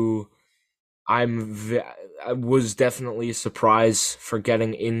Muani, who I was definitely a surprise for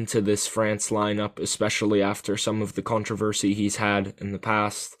getting into this France lineup, especially after some of the controversy he's had in the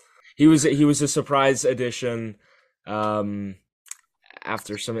past. He was a surprise addition um,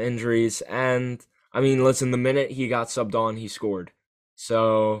 after some injuries, and I mean, listen, the minute he got subbed on, he scored.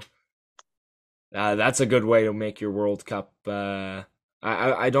 So that's a good way to make your World Cup.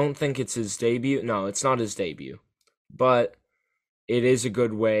 I don't think it's his debut. No, it's not his debut, but it is a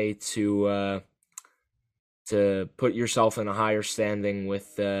good way to put yourself in a higher standing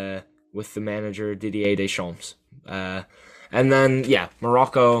with the manager Didier Deschamps. Uh, and then yeah,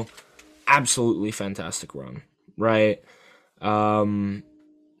 Morocco, absolutely fantastic run, right? Um,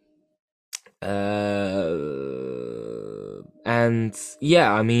 and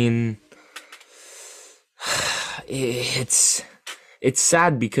yeah, I mean, it's it's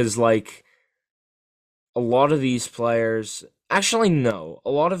sad because like a lot of these players, actually no,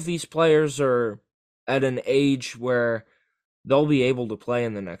 a lot of these players are at an age where they'll be able to play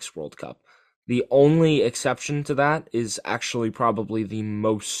in the next World Cup. The only exception to that is actually probably the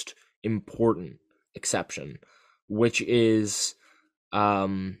most important exception, which is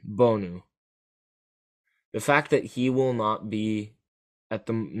Bonu. The fact that he will not be at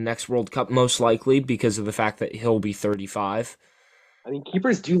the next World Cup, most likely because of the fact that he'll be 35. I mean,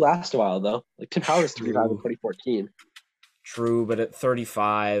 keepers do last a while though. Like Tim Howard was 35 in True, 2014. true, but at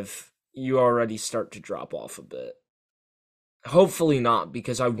 35, you already start to drop off a bit. Hopefully not,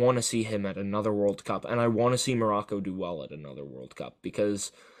 because I want to see him at another World Cup, and I want to see Morocco do well at another World Cup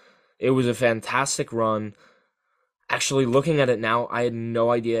because it was a fantastic run. Actually, looking at it now, I had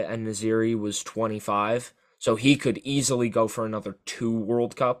no idea En Naziri was 25, so he could easily go for another two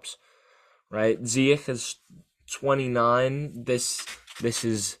World Cups, right? Ziyech is 29. This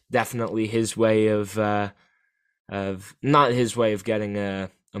is definitely his way of not his way of getting a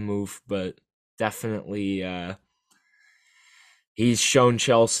move, but definitely he's shown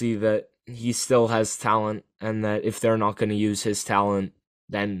Chelsea that he still has talent, and that if they're not going to use his talent,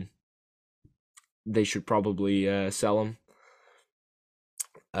 then they should probably sell him.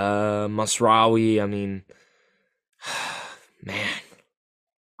 Masraoui, I mean, man,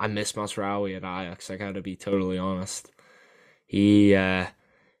 I miss Masraoui at Ajax. I gotta be totally honest. He uh,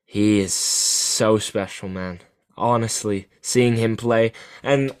 he is so special, man. Honestly, seeing him play,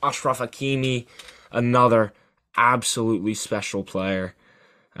 and Ashraf Hakimi, another absolutely special player.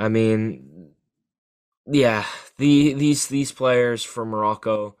 I mean, yeah, these players from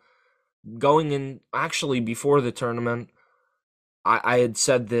Morocco going in actually before the tournament. I had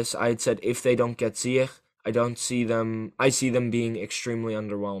said this. I had said if they don't get Ziyech, I don't see them. I see them being extremely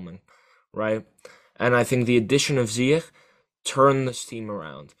underwhelming, right? And I think the addition of Ziyech turned this team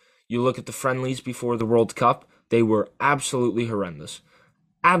around. You look at the friendlies before the World Cup; they were absolutely horrendous,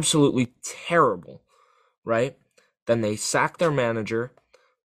 absolutely terrible, right? Then they sacked their manager,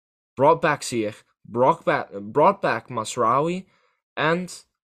 brought back Ziyech, brought back Masraoui, and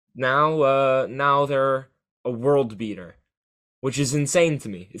now they're a world beater, which is insane to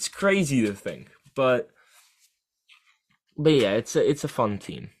me. It's crazy to think, but yeah, it's a fun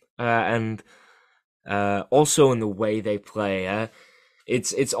team, and also in the way they play.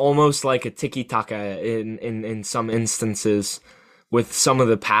 It's almost like a tiki taka in some instances with some of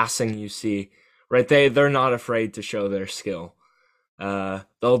the passing you see. Right, they're not afraid to show their skill.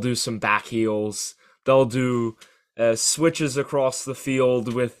 They'll do some back heels. They'll do switches across the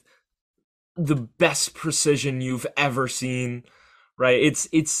field with the best precision you've ever seen. Right?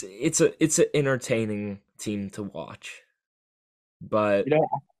 It's an entertaining team to watch, but You know,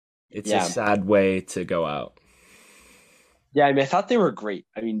 it's a yeah. sad way to go out. Yeah, I mean, I thought they were great.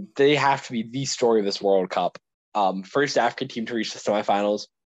 I mean, they have to be the story of this World Cup. First African team to reach the semifinals,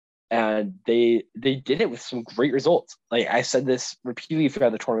 and they did it with some great results. Like I said this repeatedly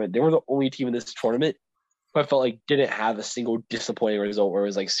throughout the tournament, they were the only team in this tournament who I felt like didn't have a single disappointing result where it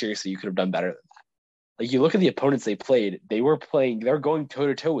was like seriously you could have done better than that. Like you look at the opponents they played, they were going toe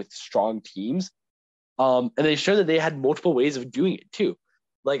to toe with strong teams, and they showed that they had multiple ways of doing it too.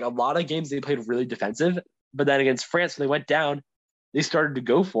 Like a lot of games they played really defensive, but then against France when they went down, they started to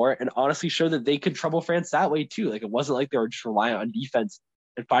go for it and honestly showed that they could trouble France that way too. Like it wasn't like they were just relying on defense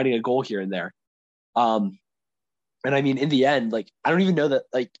and finding a goal here and there. Um, and I mean, in the end, like I don't even know that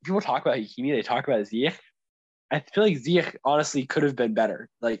like people talk about Hakimi, they talk about Ziyech. I feel like Ziyech honestly could have been better.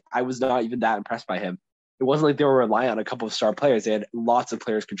 Like I was not even that impressed by him. It wasn't like they were relying on a couple of star players. They had lots of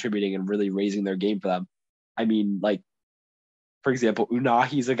players contributing and really raising their game for them. I mean, like for example,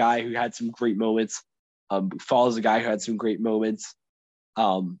 Unahi's a guy who had some great moments. Fall is a guy who had some great moments.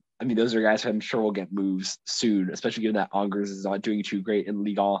 I mean, those are guys who I'm sure will get moves soon, especially given that Angers is not doing too great in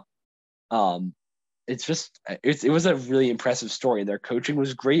Ligue 1. Um, it was a really impressive story. Their coaching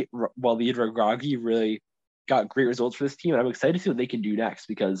was great. Walid Regragui really got great results for this team, and I'm excited to see what they can do next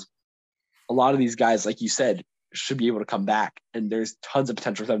because a lot of these guys, like you said, should be able to come back, and there's tons of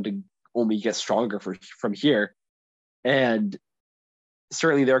potential for them to only get stronger from here. And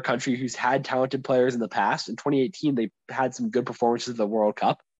certainly they're a country who's had talented players in the past. In 2018, they had some good performances at the World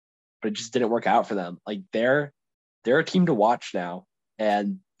Cup, but it just didn't work out for them. Like they're a team to watch now,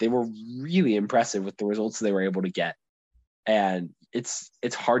 and they were really impressive with the results they were able to get. And it's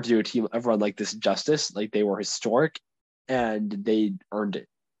hard to do a team everyone like this justice. Like they were historic, and they earned it.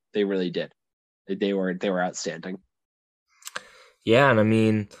 They really did. They were outstanding. Yeah, and I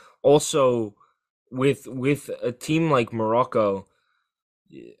mean, also with a team like Morocco,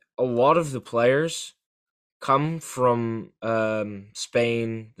 a lot of the players come from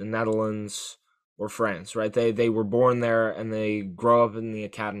Spain, the Netherlands, or France, right? They were born there and they grow up in the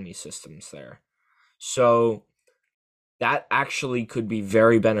academy systems there. So that actually could be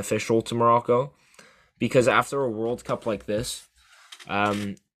very beneficial to Morocco because after a World Cup like this,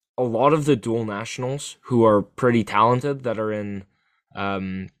 um, a lot of the dual nationals who are pretty talented that are in,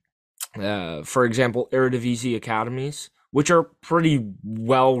 um, for example, Eredivisie academies, which are pretty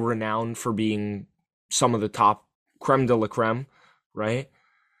well renowned for being some of the top creme de la creme, right?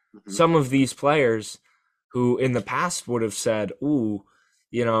 Mm-hmm. Some of these players who in the past would have said, ooh,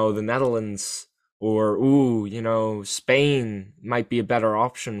 the Netherlands or ooh, Spain might be a better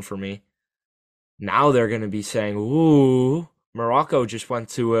option for me. Now they're going to be saying, ooh, Morocco just went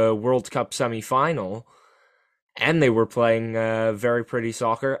to a World Cup semifinal and they were playing very pretty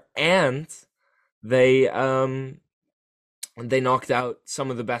soccer and they they knocked out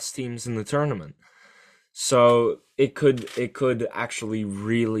some of the best teams in the tournament. So it could actually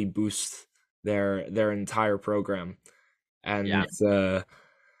really boost their entire program. Yeah.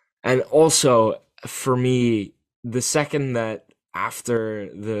 And also for me, the second that after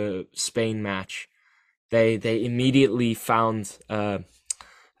the Spain match, they immediately found a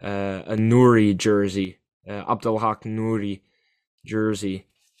Nouri jersey, Abdelhak Nouri jersey,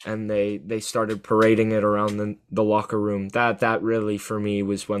 and they started parading it around the locker room. That really for me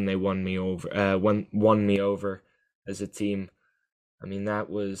was when they won me over as a team. I mean that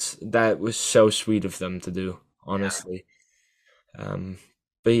was so sweet of them to do, Yeah. honestly. Um,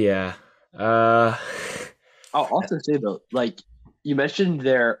 but yeah, uh, I'll also say though, like you mentioned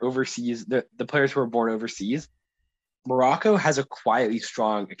their overseas the players who were born overseas. Morocco has a quietly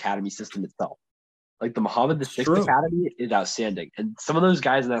strong academy system itself. Like the Mohammed the it's Sixth true. Academy is outstanding, and some of those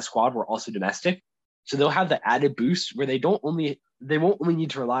guys in that squad were also domestic, so they'll have the added boost where they won't only need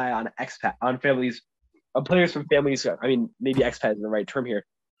to rely on expat on families, on players from families. I mean, maybe expat is the right term here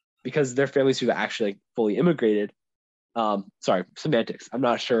because they're families who actually like, fully immigrated. Sorry, semantics. I'm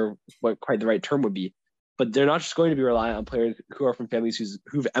not sure what quite the right term would be, but they're not just going to be relying on players who are from families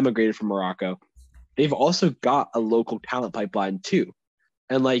who've emigrated from Morocco. They've also got a local talent pipeline too.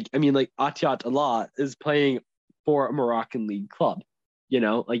 And like, I mean, like Atiat Allah is playing for a Moroccan league club.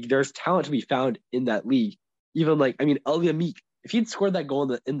 Like there's talent to be found in that league. Even like, I mean, El Yamik, if he'd scored that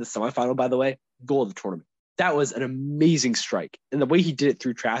goal in the semifinal, by the way, goal of the tournament, that was an amazing strike. And the way he did it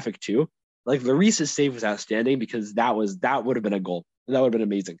through traffic too, like Lloris's save was outstanding because that would have been a goal. That would have been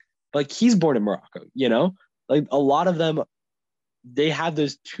amazing. Like he's born in Morocco. Like a lot of them, they have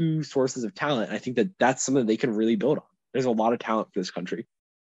those two sources of talent. I think that that's something they can really build on. There's a lot of talent for this country.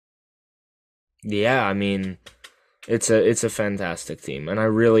 Yeah, I mean, it's a fantastic team, and I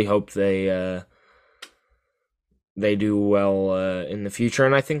really hope they do well in the future,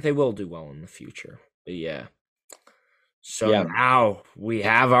 and I think they will do well in the future. But yeah. So Yeah. now we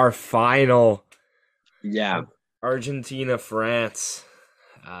have our final. Yeah. Argentina, France.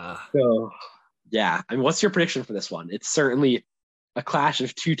 Uh, So yeah, I mean, what's your prediction for this one? It's certainly a clash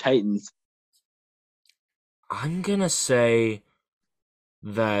of two titans. I'm gonna say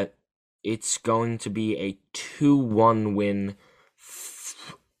that it's going to be a 2-1 win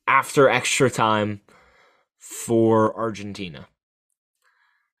after extra time for Argentina.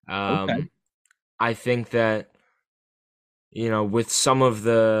 Okay. Um, I think that, with some of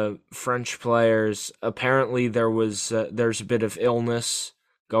the French players, apparently there's a bit of illness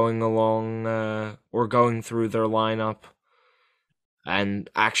going along or going through their lineup, and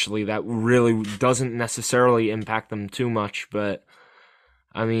actually that really doesn't necessarily impact them too much. But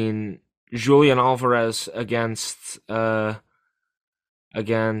I mean, Julian Alvarez against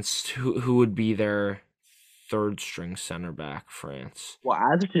who would be their third string center back, France. Well,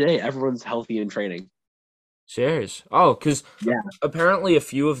 as of today, everyone's healthy in training. Serious? Oh, because Yeah. apparently a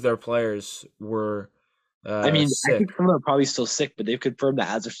few of their players were I mean, I sick. think some of them are probably still sick, but they've confirmed that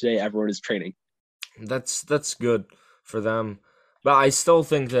as of today, everyone is training. That's good for them. But I still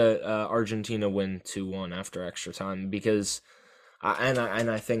think that Argentina win 2-1 after extra time because and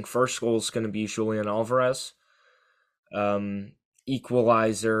I think first goal is going to be Julian Alvarez.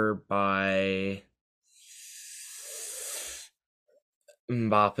 Equalizer by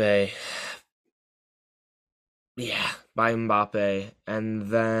Mbappe. Yeah, by Mbappe, and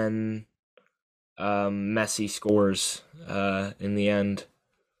then Messi scores in the end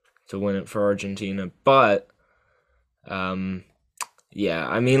to win it for Argentina. But um, yeah,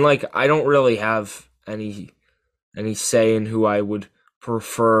 I mean, like I don't really have any say in who I would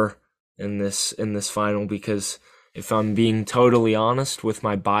prefer in this final because if I'm being totally honest with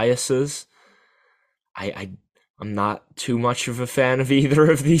my biases, I I'm not too much of a fan of either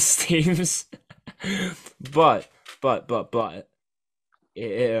of these teams. but but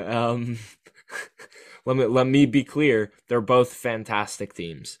um let me be clear, they're both fantastic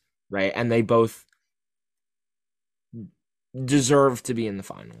teams, right? And they both deserve to be in the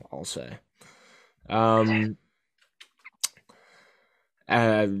final, I'll say. Um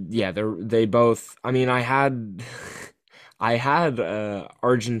yeah, they both. I mean, I had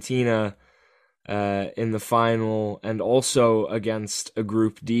Argentina in the final and also against a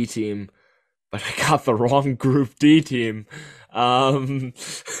Group D team, but I got the wrong Group D team. Um,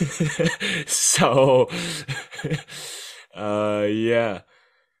 so, yeah.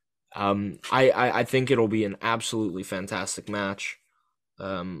 I think it'll be an absolutely fantastic match.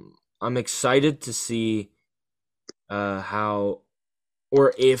 I'm excited to see how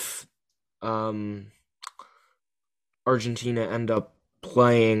or if um Argentina end up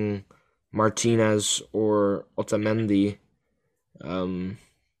playing Martinez or Otamendi. Um,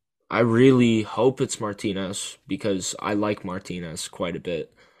 I really hope it's Martinez because I like Martinez quite a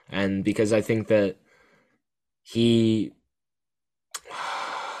bit, and because I think that he.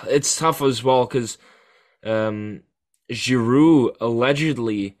 It's tough as well because um, Giroud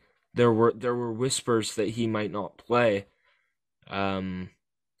allegedly there were whispers that he might not play, um,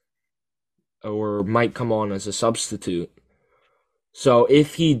 or might come on as a substitute. So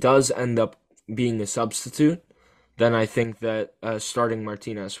if he does end up being a substitute, then I think that starting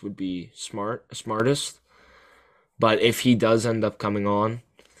Martinez would be smartest. But if he does end up coming on,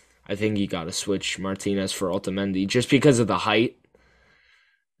 I think you got to switch Martinez for Otamendi just because of the height.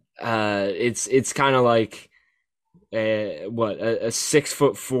 It's kind of like a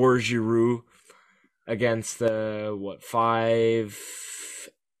 6'4" Giroud against 5'8"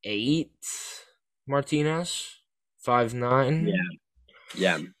 Martinez, 5'9". Yeah.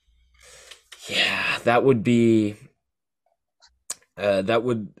 Yeah. Yeah, that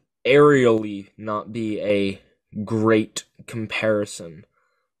would aerially not be a great comparison.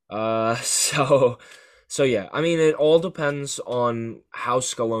 So so yeah, I mean it all depends on how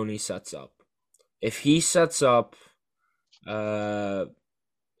Scaloni sets up. If he sets up uh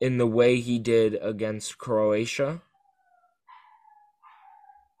in the way he did against Croatia,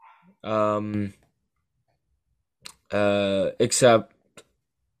 um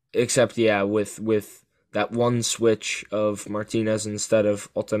except yeah, with that one switch of Martinez instead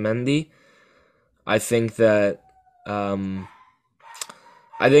of Otamendi, I think that um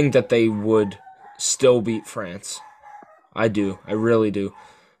they would still beat France. I do. I really do.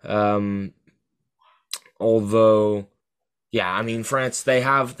 Um, although, yeah, I mean France, they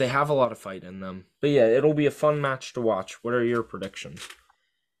have a lot of fight in them. But yeah, it'll be a fun match to watch. What are your predictions?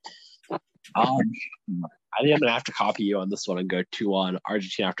 Um, I think I'm gonna have to copy you on this one and go 2-1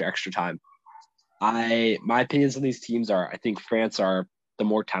 Argentina after extra time. My opinions on these teams are I think France are the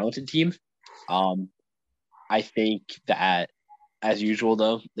more talented team. Um, I think that as usual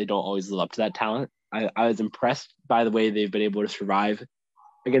though, they don't always live up to that talent. I was impressed by the way they've been able to survive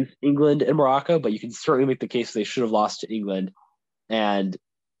against England and Morocco, but you can certainly make the case they should have lost to England, and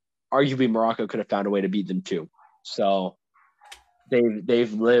arguably Morocco could have found a way to beat them too. So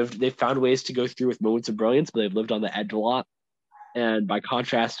they've found ways to go through with moments of brilliance, but they've lived on the edge a lot. And by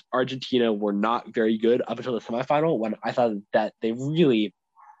contrast, Argentina were not very good up until the semifinal when I thought that they really,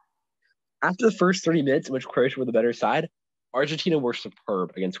 after the first 30 minutes in which Croatia were the better side, Argentina were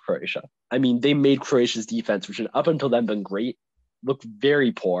superb against Croatia. I mean, they made Croatia's defense, which had up until then been great, look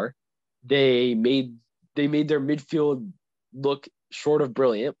very poor. They made their midfield look short of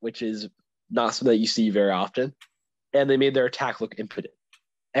brilliant, which is not something that you see very often. And they made their attack look impotent.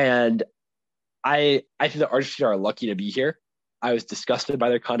 And I think that Argentina are lucky to be here. I was disgusted by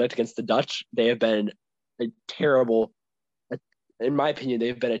their conduct against the Dutch. They have been a terrible, in my opinion,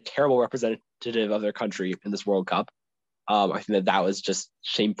 they've been a terrible representative of their country in this World Cup. I think that that was just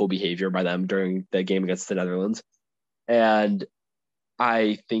shameful behavior by them during the game against the Netherlands, and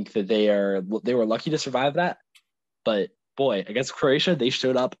I think that they were lucky to survive that. But boy, against Croatia, they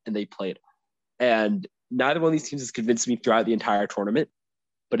showed up and they played, and neither one of these teams has convinced me throughout the entire tournament.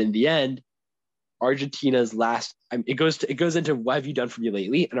 But in the end, Argentina's last, it goes into what have you done for me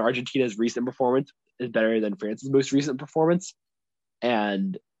lately, and Argentina's recent performance is better than France's most recent performance.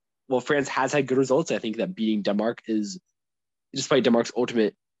 And well, France has had good results. I think that beating Denmark is, despite Denmark's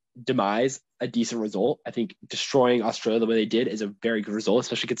ultimate demise, a decent result. I think destroying Australia the way they did is a very good result,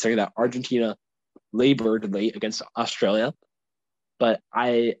 especially considering that Argentina labored late against Australia. But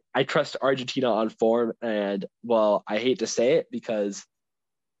I trust Argentina on form, and well, I hate to say it because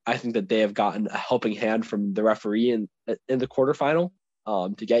I think that they have gotten a helping hand from the referee in the quarterfinal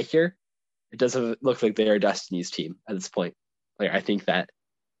to get here. It doesn't look like they are Destiny's team at this point. Like I think that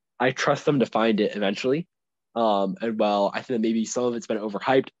I trust them to find it eventually. And well, I think that maybe some of it's been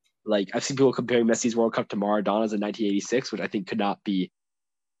overhyped. Like I've seen people comparing Messi's World Cup to Maradona's in 1986, which I think could not be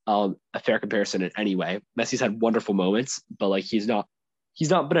a fair comparison in any way. Messi's had wonderful moments, but like he's not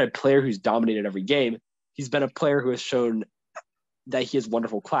been a player who's dominated every game. He's been a player who has shown that he has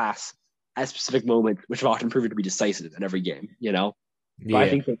wonderful class at specific moments, which have often proven to be decisive in every game. You know, so Yeah.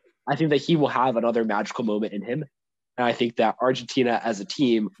 I think that he will have another magical moment in him. And I think that Argentina as a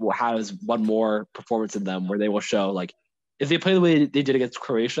team will have one more performance in them where they will show like if they play the way they did against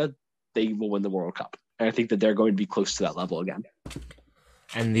Croatia, they will win the World Cup. And I think that they're going to be close to that level again.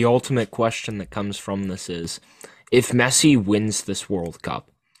 And the ultimate question that comes from this is, if Messi wins this World Cup,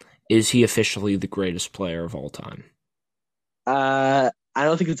 is he officially the greatest player of all time? I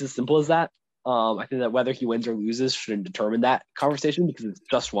don't think it's as simple as that. I think that whether he wins or loses shouldn't determine that conversation because it's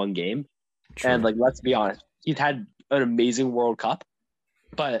just one game. True. And like, let's be honest, he's had an amazing World Cup,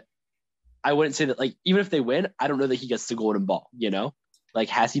 but I wouldn't say that like even if they win, I don't know that he gets the golden ball. You know, like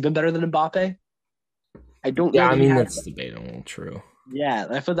has he been better than Mbappe? I don't know Yeah, I that he mean, has. that's debatable. True. Yeah,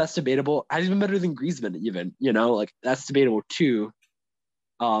 I feel that's debatable. Has he been better than Griezmann? Even you know, like that's debatable too.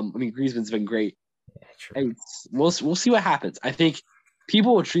 I mean, Griezmann's been great. Yeah, true. And we'll see what happens. I think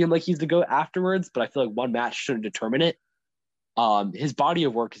people will treat him like he's the GOAT afterwards, but I feel like one match shouldn't determine it. His body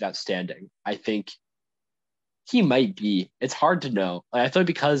of work is outstanding. I think he might be. It's hard to know. Like, I feel like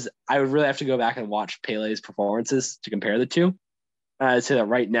because I would really have to go back and watch Pele's performances to compare the two. I'd say that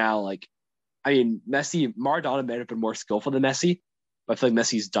right now, like, I mean, Maradona might have been more skillful than Messi, but I feel like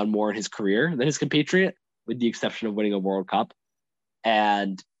Messi's done more in his career than his compatriot, with the exception of winning a World Cup.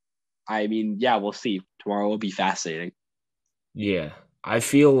 And I mean, yeah, we'll see. Tomorrow will be fascinating. Yeah, I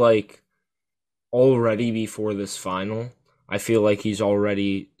feel like already before this final, I feel like he's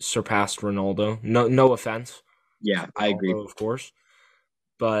already surpassed Ronaldo. No offense Yeah, to I agree. Ronaldo, of course,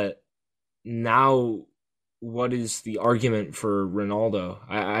 but now what is the argument for Ronaldo?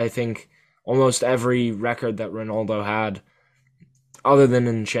 I think almost every record that Ronaldo had, other than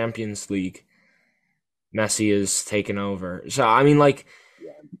in Champions League, Messi is taken over. So I mean, like,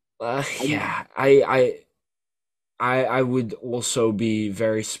 I mean, yeah, I would also be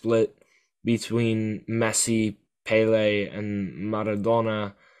very split between Messi, Pele, and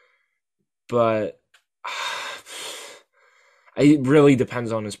Maradona, but it really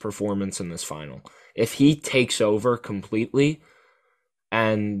depends on his performance in this final. If he takes over completely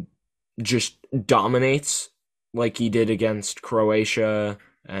and just dominates like he did against Croatia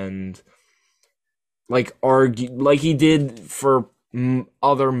and like he did for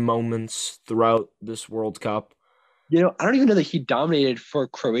other moments throughout this World Cup. you know, I don't even know that he dominated for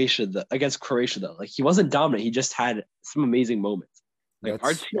Croatia against Croatia though. Like he wasn't dominant. He just had some amazing moments. Like That's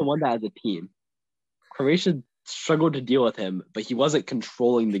Argentina won that as a team. Croatia struggled to deal with him, but he wasn't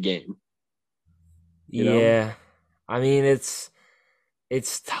controlling the game. You know? yeah. I mean, it's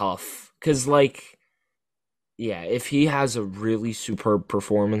tough because like yeah, if he has a really superb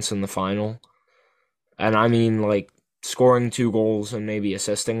performance in the final, and I mean like scoring 2 goals and maybe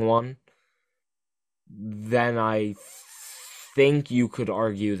assisting one, then I think you could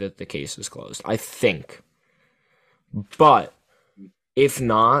argue that the case is closed. I think. But if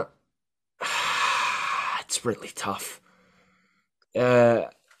not, it's really tough. Uh,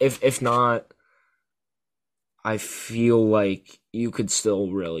 if not, I feel like you could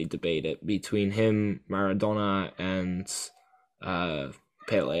still really debate it between him, Maradona, and uh,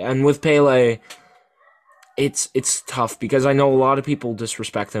 Pele. And with Pele, it's tough because I know a lot of people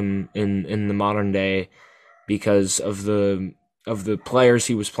disrespect him in the modern day because of the players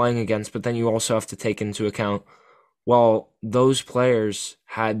he was playing against, but then you also have to take into account, well, those players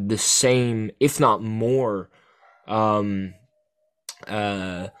had the same, if not more, um,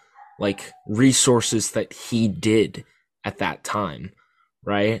 uh, like resources that he did at that time,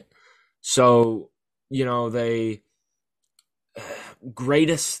 right? So, they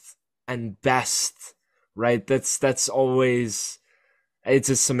greatest and best, right? That's always it's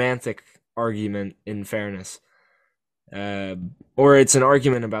a semantic argument in fairness. Uh, or it's an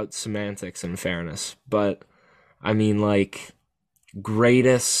argument about semantics and fairness, but I mean like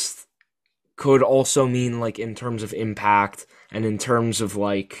greatest could also mean like in terms of impact and in terms of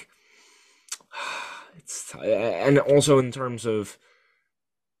like and also in terms of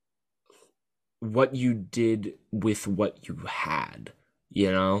what you did with what you had,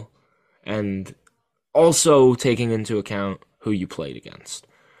 you know? And also taking into account who you played against,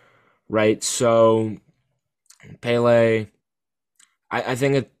 right? So Pele, I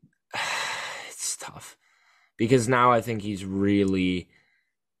think it's tough because now I think he's really.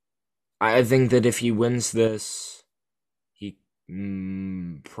 I think that if he wins this, he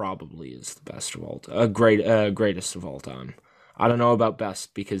probably is the best of all time, greatest of all time. I don't know about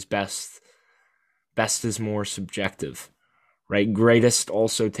best because best is more subjective, right? Greatest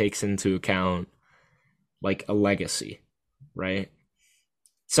also takes into account like a legacy, right?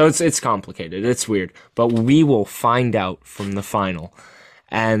 So it's complicated. It's weird, but we will find out from the final.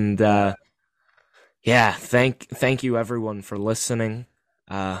 And yeah, thank you everyone for listening.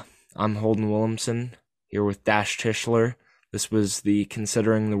 Uh, I'm Holden Williamson here with Dash Tischler. This was the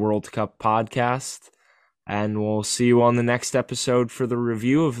Considering the World Cup podcast, and we'll see you on the next episode for the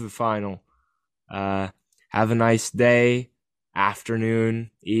review of the final. Uh, have a nice day,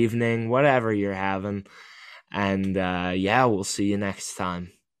 afternoon, evening, whatever you're having, and yeah, we'll see you next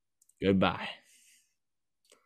time. Goodbye.